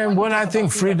Nigerian, what I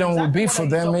think freedom would be exactly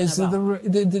for what are you them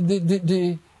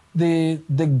talking is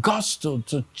the gusto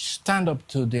to stand up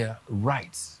to their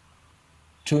rights,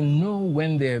 to know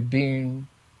when they're being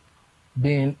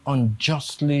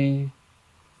unjustly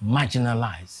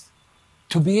marginalized,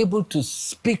 to be able to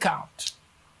speak out,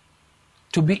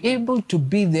 to be able to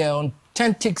be their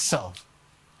authentic self.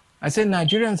 I say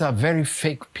Nigerians are very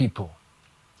fake people.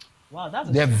 Wow, that's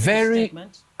a They're serious very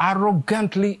statement.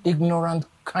 arrogantly ignorant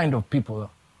kind of people.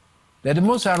 They're the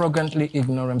most arrogantly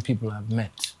ignorant people I've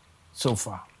met so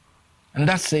far. And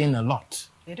that's saying a lot.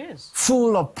 It is.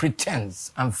 Full of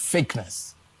pretense and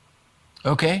fakeness.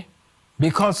 Okay?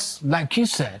 Because, like you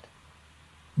said,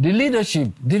 the leadership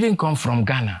didn't come from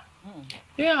Ghana.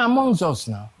 Yeah, amongst us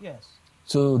now. Yes.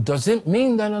 So does it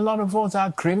mean that a lot of us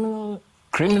are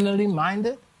criminally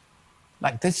minded?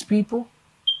 Like these people?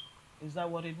 Is that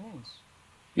what it means?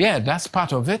 Yeah, that's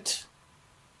part of it.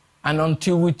 And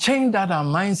until we change that our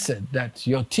mindset that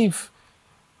your thief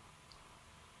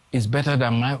is better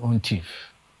than my own thief,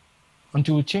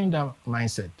 until we change that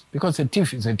mindset, because a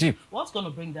thief is a thief. What's going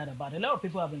to bring that about? A lot of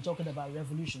people have been talking about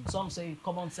revolution. Some say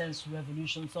common sense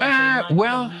revolution. Some say mind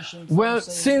revolution. Some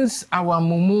say... Since our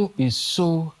mumu is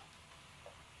so,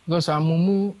 because our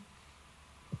mumu,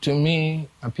 to me,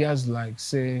 appears like,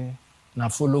 say, na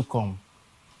follow come,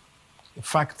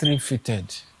 factory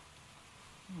fitted.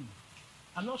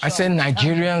 I'm not sure I say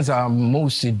Nigerians are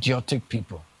most idiotic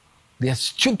people. They're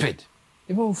stupid,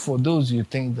 even for those you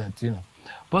think that, you know.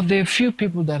 But there are few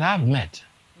people that I've met,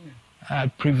 I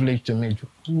had privilege to meet,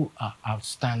 who are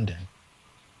outstanding.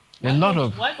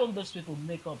 Why don't those people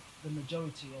make up the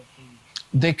majority of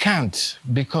the... They can't,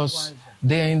 because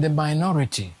they're in the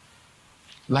minority.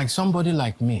 Like somebody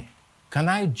like me. Can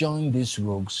I join these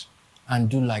rogues and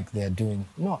do like they're doing?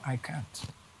 No, I can't.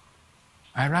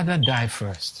 I'd rather die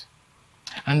first.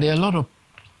 And there are a lot of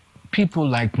people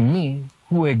like me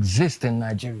who exist in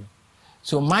Nigeria.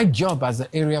 So my job as an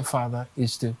area father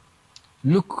is to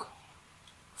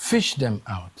fish them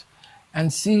out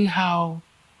and see how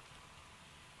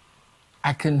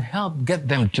I can help get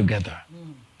them together.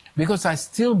 Because I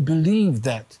still believe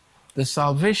that the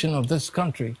salvation of this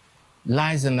country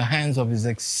lies in the hands of his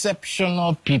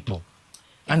exceptional people.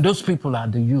 And those people are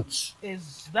the youths.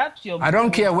 Is that your... I don't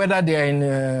care whether they're in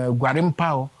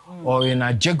Guarimpao or in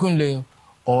Ajegunle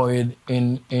or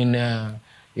in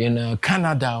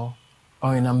Canada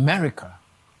or in America.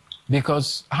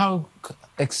 Because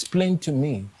explain to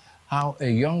me how a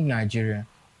young Nigerian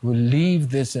will leave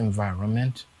this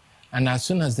environment, and as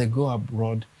soon as they go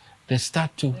abroad, they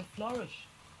start to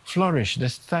flourish. They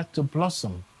start to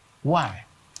blossom. Why?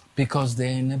 Because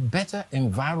they're in a better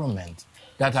environment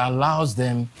that allows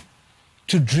them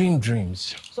to dream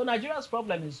dreams. So Nigeria's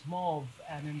problem is more of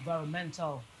an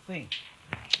environmental thing.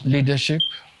 Leadership.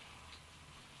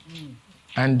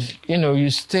 And, you know, you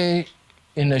stay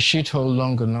in a shithole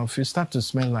long enough, you start to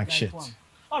smell like shit. One.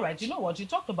 All right, you know what? You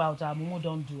talked about Mumu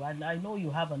Don't Do, and I know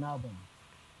you have an album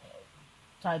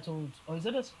titled, or is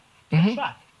it a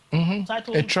track?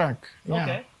 Titled... A track, yeah.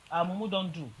 Okay. Mumu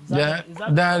Don't Do.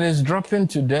 That is dropping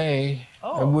today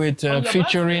with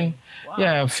featuring,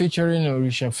 featuring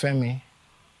Orisha Femi.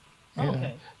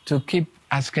 Okay. To keep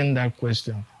asking that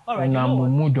question. All right, Una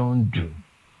Mumu Don't Do.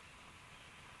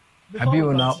 Abi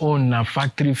una own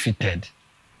factory fitted.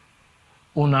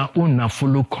 Una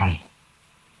follow come.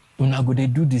 Una go they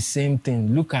do the same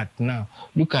thing. Look at now.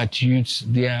 Look at youths.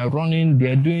 They are running.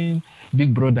 They are doing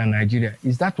Big Brother Nigeria.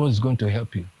 Is that what's going to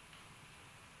help you?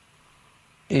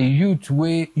 A youths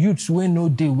way no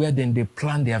day where then they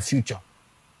plan their future.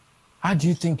 How do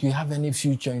you think you have any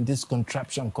future in this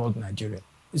contraption called Nigeria?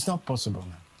 It's not possible,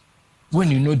 man. When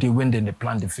you know they win, then they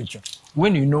plan the future.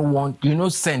 When you know want, you know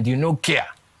send, you know care.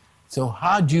 So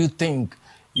how do you think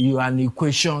you are an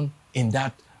equation in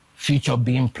that future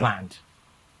being planned?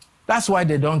 That's why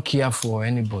they don't care for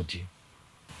anybody.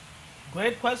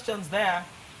 Great questions there.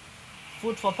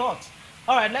 Food for thought.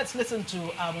 All right, let's listen to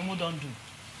Mumu Don't Do.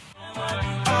 Let's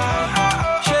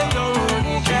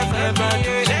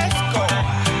go.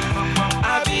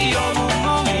 I be your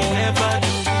mumu, never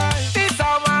do. This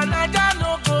one I don't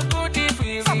know good if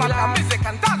we relax.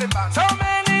 So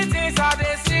many things I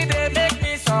they see, they make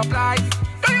me surprised.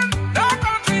 No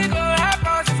country go help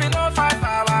us if we don't fight for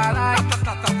our life.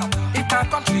 If our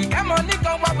country get money,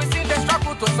 go what we see, they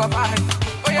struggle to survive.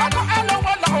 Oh yeah, no, I know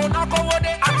what no go with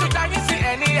it. I'm too dying, see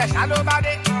any shallow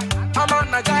body. I'm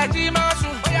on the guy, Jimasu.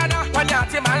 Oh yeah, no, when you're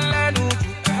Tim and Lenu.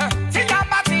 See your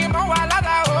party, Mawala,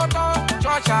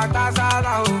 Georgia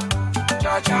Gazala,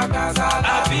 Georgia Gazala. I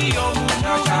be your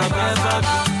Georgia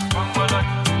Gazala.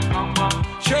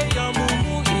 Share your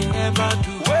mumu, he never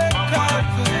do. Wake up.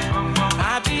 I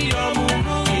be your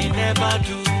mumu, he never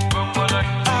do.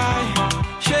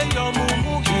 Share your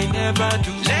mumu, he never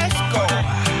do. Let's go.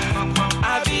 I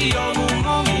be your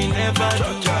mumu, he never do.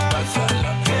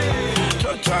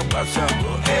 Georgia Gazala,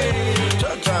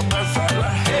 Georgia Gazala,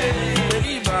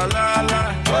 Riba Lala,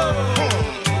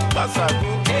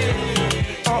 Basago,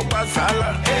 oh Basala,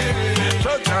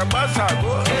 Georgia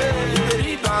Basago,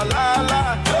 Riba Lala.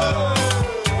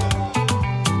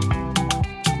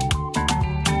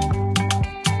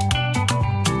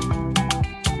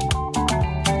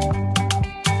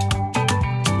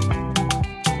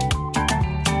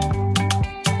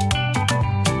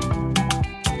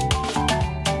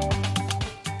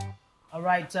 All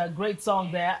right, great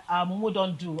song there. Mumu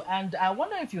Don't Do. And I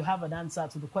wonder if you have an answer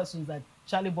to the questions that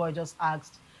Charlie Boy just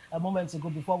asked a moment ago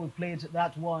before we played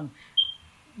that one.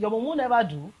 Your Mumu never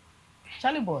do?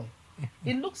 Charlie Boy,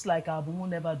 it looks like our Mumu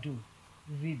never do,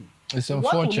 really. It's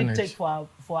unfortunate. What will it take for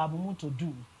our Mumu to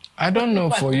do? I don't know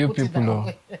for you people,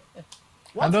 though.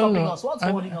 What's stopping us? What's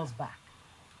holding us back?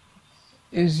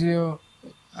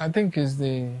 I think it's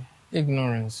the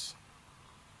ignorance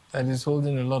that is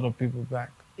holding a lot of people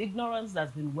back. Ignorance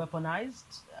that's been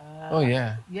weaponized.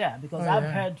 Yeah, because I've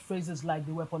heard phrases like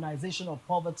the weaponization of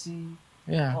poverty,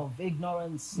 of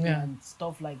ignorance, and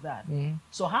stuff like that.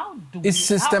 So how do it's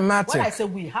systematic. When I say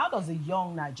we, how does a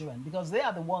young Nigerian, because they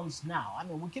are the ones now, I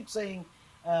mean, we keep saying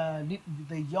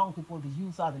the young people, the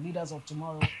youth are the leaders of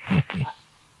tomorrow.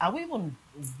 Are we even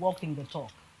walking the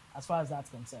talk as far as that's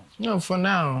concerned? No, for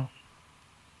now,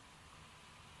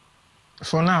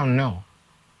 no.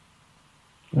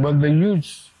 But the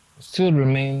youth still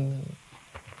remain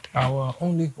our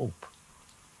only hope.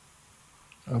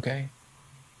 Okay?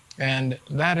 And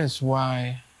that is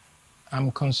why I'm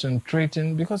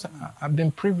concentrating, because I've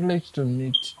been privileged to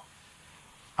meet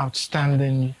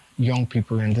outstanding young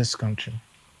people in this country.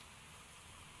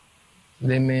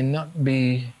 They may not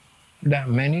be that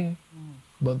many,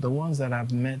 but the ones that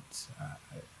I've met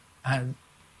have,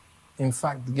 in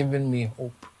fact, given me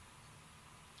hope.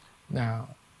 Now,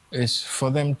 it's for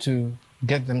them to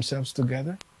get themselves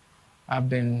together. I've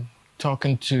been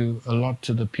talking a lot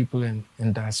to the people in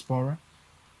diaspora.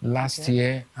 Last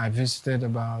year, I visited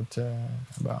about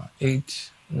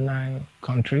 8-9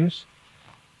 countries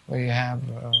where you have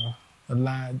a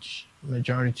large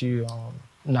majority of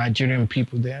Nigerian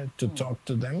people there to talk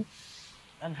to them.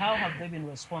 And how have they been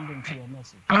responding to your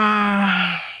message?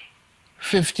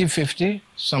 50-50.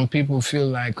 Some people feel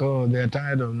like, oh, they're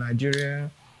tired of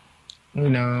Nigeria. You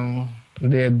know,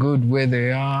 they're good where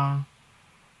they are.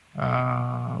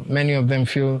 Many of them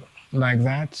feel like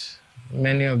that.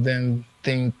 Many of them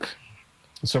think,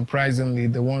 surprisingly,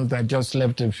 the ones that just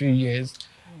left a few years,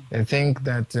 they think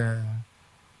that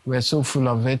we're so full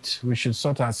of it, we should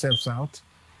sort ourselves out.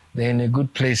 They're in a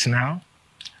good place now.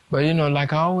 But, you know,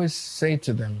 like I always say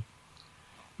to them,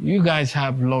 you guys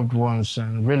have loved ones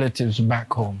and relatives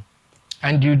back home,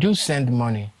 and you do send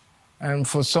money. And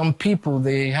for some people,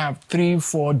 they have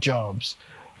 3-4 jobs,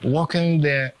 working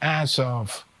their ass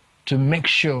off to make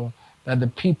sure that the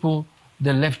people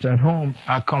they left at home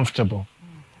are comfortable.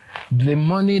 The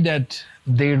money that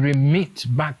they remit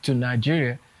back to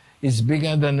Nigeria is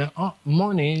bigger than the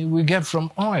money we get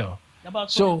from oil.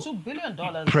 About So, $22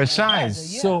 billion. Precise.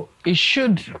 A year. So it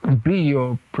should be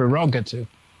your prerogative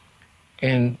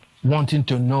in wanting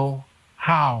to know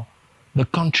how the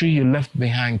country you left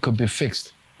behind could be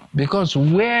fixed. Because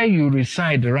where you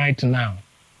reside right now,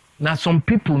 some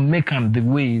people make them the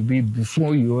way it be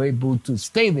before you're able to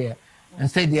stay there and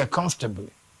stay there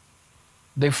comfortably.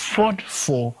 They fought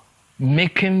for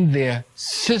making their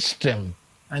system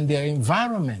and their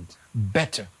environment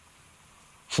better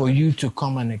for you to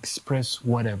come and express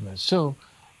whatever. So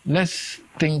let's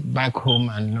think back home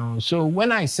and know. So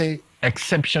when I say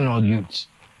exceptional youths,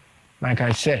 like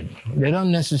I said, they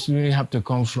don't necessarily have to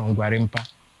come from Gwarimpa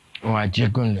or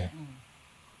Ajegunle.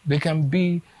 They can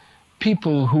be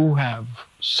people who have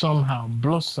somehow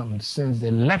blossomed since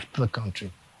they left the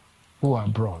country, who are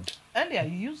abroad. Earlier,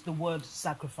 you used the word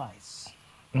sacrifice.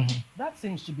 That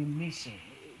seems to be missing.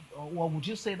 Or would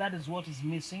you say that is what is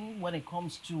missing when it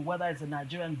comes to whether it's a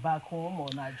Nigerian back home or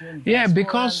Nigerian Yeah, diaspora,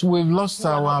 because we've lost who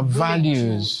are our not willing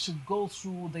values. to go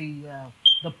through the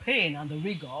pain and the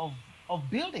rigor of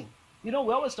building. You know,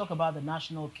 we always talk about the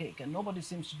national cake, and nobody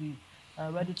seems to be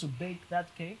ready to bake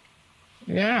that cake.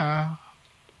 Yeah,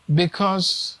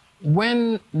 because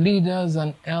when leaders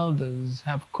and elders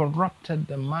have corrupted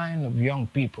the mind of young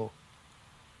people,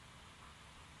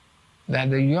 that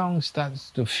the young starts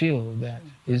to feel that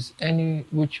is any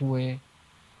which way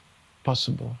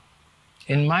possible.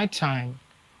 In my time,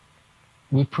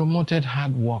 we promoted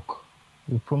hard work,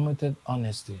 we promoted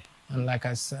honesty. And like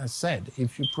I said,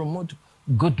 if you promote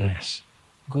goodness,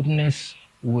 goodness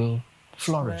will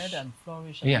flourish. Spread and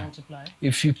flourish and multiply.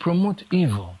 If you promote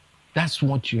evil, that's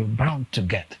what you're bound to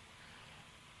get.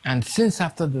 And since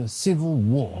after the Civil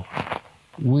War,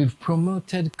 we've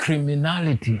promoted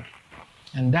criminality.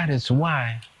 And that is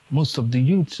why most of the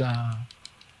youths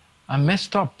are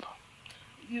messed up.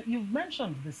 You've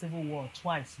mentioned the Civil War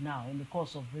twice now in the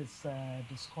course of this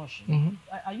discussion.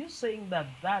 Are you saying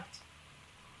that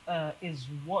is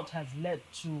what has led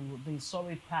to the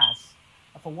sorry past,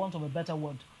 for want of a better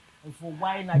word, for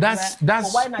why Nigeria,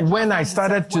 that's when I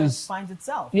started to finds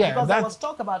itself? Yeah, because there was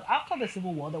talk about, after the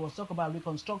Civil War, there was talk about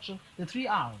reconstruction, the 3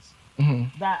 R's.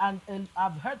 That, and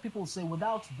I've heard people say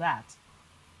without that,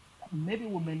 maybe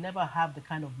we may never have the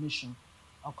kind of mission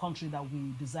or country that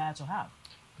we desire to have.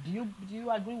 Do you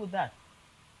agree with that?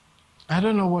 I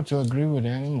don't know what to agree with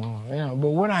anymore. But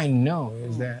what I know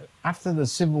is that after the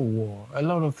Civil War, a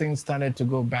lot of things started to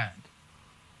go bad.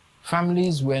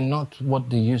 Families were not what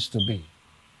they used to be.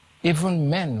 Even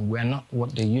men were not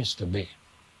what they used to be.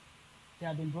 They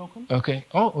have been broken? Okay.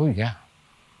 Oh yeah.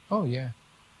 Oh yeah.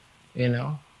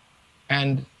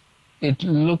 And it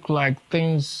looked like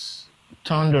things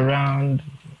turned around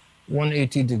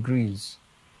 180 degrees.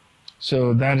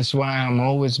 So that is why I'm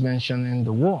always mentioning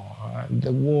the war.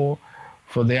 The war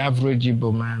for the average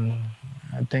Igbo man,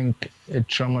 I think it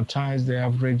traumatized the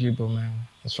average Igbo man,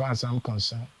 as far as I'm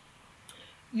concerned.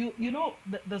 You know,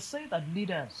 they say that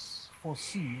leaders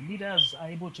foresee, leaders are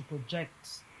able to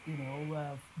project,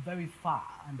 very far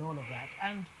and all of that.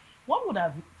 And one would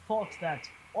have thought that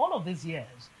all of these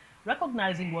years,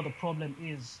 recognizing what the problem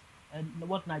is and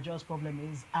what Nigeria's problem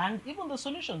is, and even the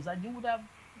solutions, that you would have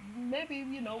maybe,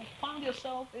 found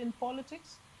yourself in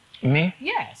politics? Me?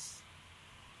 Yes.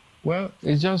 Well,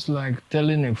 it's just like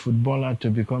telling a footballer to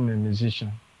become a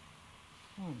musician.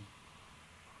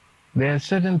 There are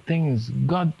certain things,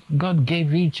 God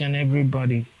gave each and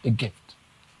everybody a gift.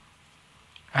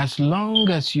 As long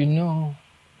as you know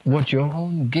what your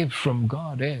own gift from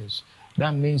God is,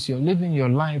 that means you're living your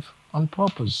life on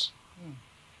purpose.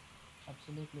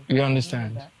 Absolutely. You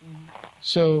understand?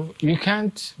 So you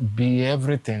can't be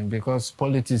everything because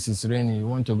politics is raining. You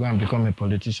want to go and become a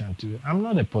politician too. I'm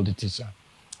not a politician.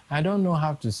 I don't know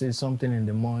how to say something in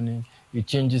the morning, it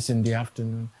changes in the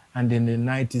afternoon, and in the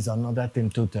night is another thing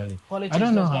totally. Politics I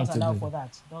don't know does how not to allow do for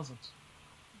that. does it?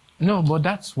 No, but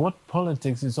that's what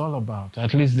politics is all about,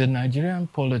 at least the Nigerian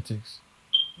politics.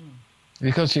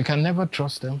 Because you can never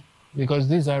trust them, because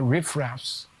these are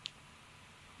riffraffs.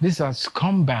 These are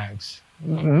scumbags,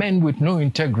 men with no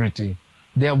integrity.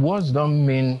 Their words don't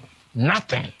mean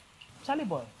nothing. Charlie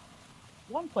boy,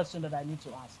 one question that I need to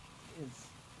ask is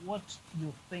what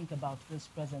you think about this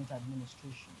present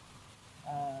administration.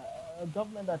 A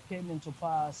government that came into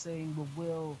power saying we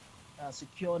will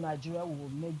secure Nigeria, we will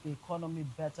make the economy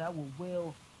better, we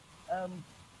will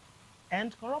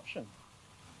end corruption.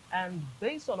 And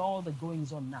based on all the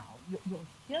goings on now, you're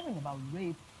hearing about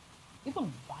rape,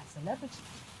 even by celebrities.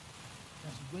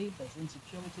 There's rape, there's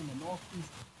insecurity in the northeast,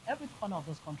 every corner of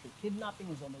this country. Kidnapping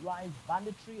is on the rise,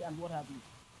 banditry, and what have you.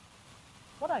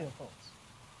 What are your thoughts?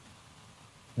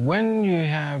 When you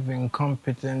have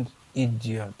incompetent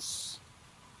idiots,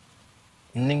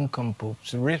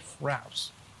 nincompoops,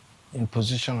 riff-raffs in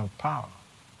position of power,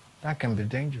 that can be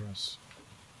dangerous.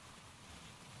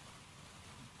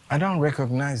 I don't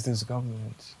recognize this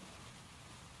government.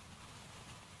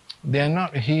 They're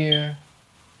not here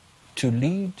to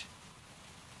lead,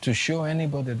 to show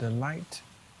anybody the light.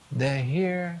 They're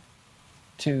here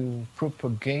to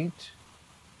propagate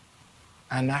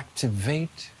and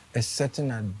activate a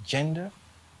certain agenda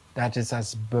that is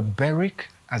as barbaric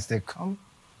as they come.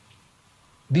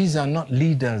 These are not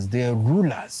leaders, they are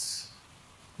rulers.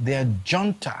 They are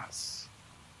juntas.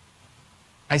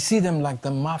 I see them like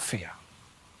the mafia,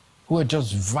 who are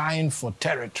just vying for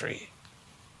territory.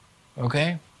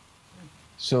 Okay?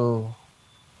 So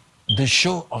the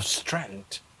show of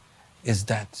strength is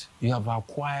that you have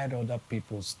acquired other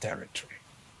people's territory.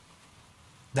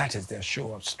 That is their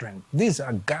show of strength. These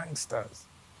are gangsters.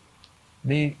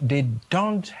 They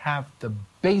don't have the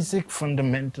basic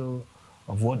fundamental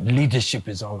of what leadership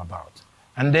is all about.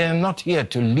 And they're not here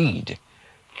to lead.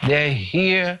 They're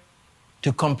here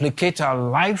to complicate our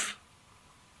life.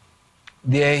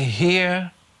 They're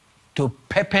here to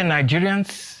pepper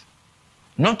Nigerians.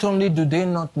 Not only do they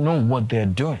not know what they're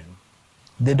doing,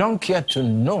 they don't care to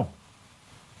know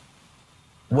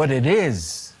what it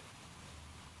is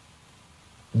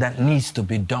that needs to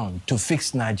be done to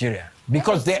fix Nigeria,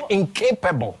 because they're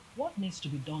incapable. What needs to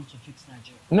be done to fix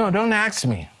Nigeria? No, don't ask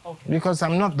me, because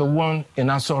I'm not the one in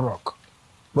Aso Rock.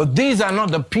 But these are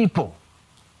not the people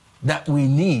that we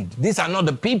need. These are not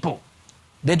the people.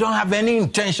 They don't have any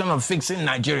intention of fixing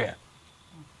Nigeria.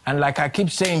 And like I keep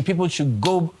saying, people should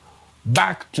go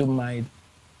back to my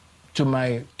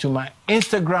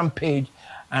Instagram page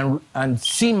and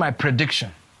see my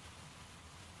prediction.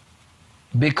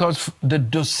 Because the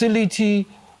docility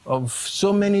of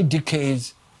so many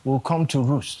decades will come to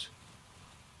roost.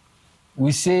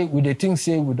 We the thing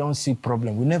say we don't see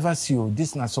problem. We never see, oh,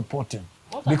 this not supporting.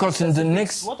 Because in the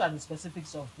next... What are the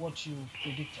specifics of what you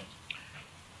predicted?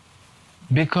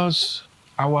 Because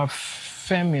our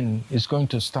famine is going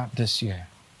to start this year.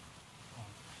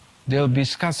 There will be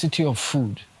scarcity of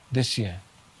food this year.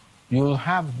 You'll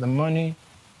have the money,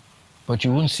 but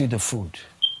you won't see the food.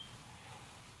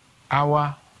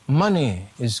 Our money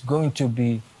is going to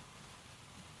be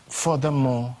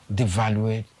furthermore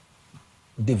devalued.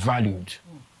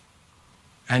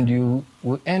 And you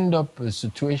will end up a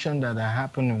situation that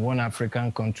happened in one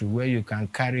African country where you can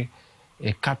carry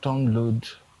a carton load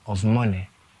of money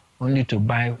only to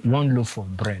buy one loaf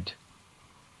of bread.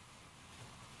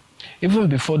 Even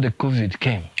before the COVID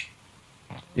came,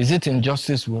 is it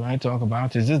injustice will I talk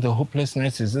about? Is it the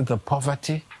hopelessness? Is it the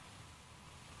poverty?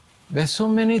 There's so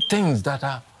many things that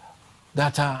are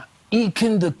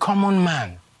eking the common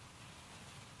man.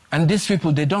 And these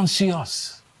people, they don't see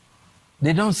us.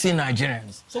 They don't see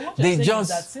Nigerians. So what you're saying is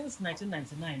that since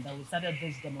 1999 that we started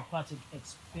this democratic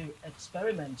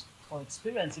experiment, or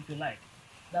experience if you like,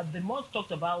 that the more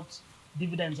talked about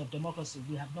dividends of democracy,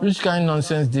 we have not... Which kind of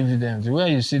nonsense dividends? Where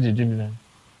you see the dividend?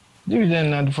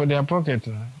 Dividend not for their pocket.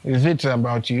 Is it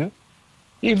about you?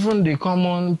 Even the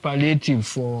common palliative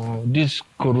for this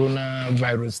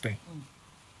coronavirus thing.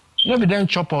 Maybe then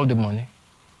chop all the money.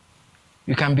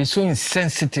 You can be so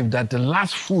insensitive that the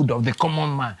last food of the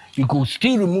common man, you could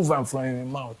still remove them from your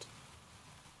mouth.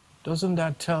 Doesn't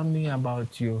that tell me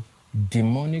about your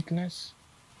demonicness?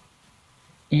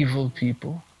 Evil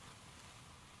people?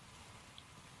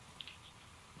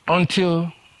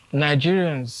 Until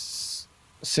Nigerians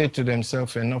say to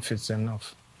themselves, enough is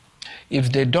enough.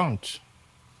 If they don't,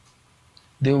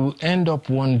 they will end up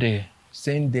one day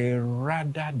saying they'd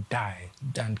rather die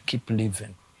than keep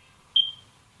living.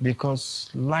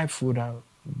 Because life would have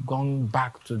gone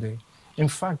back to the... In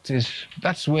fact,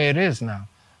 that's where it is now.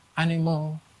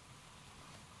 Animal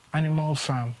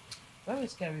farm. Very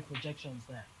scary projections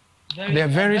there. They're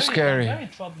very scary. Very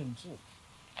troubling too.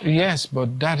 Yes,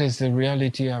 but that is the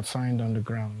reality I find on the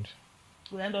ground.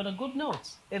 We'll end on a good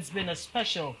note. It's been a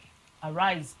special,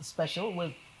 Arise special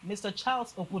with Mr.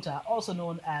 Charles Oputa, also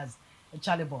known as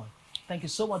Charly Boy. Thank you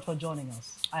so much for joining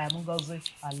us. I am Ngozi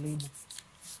Alibu.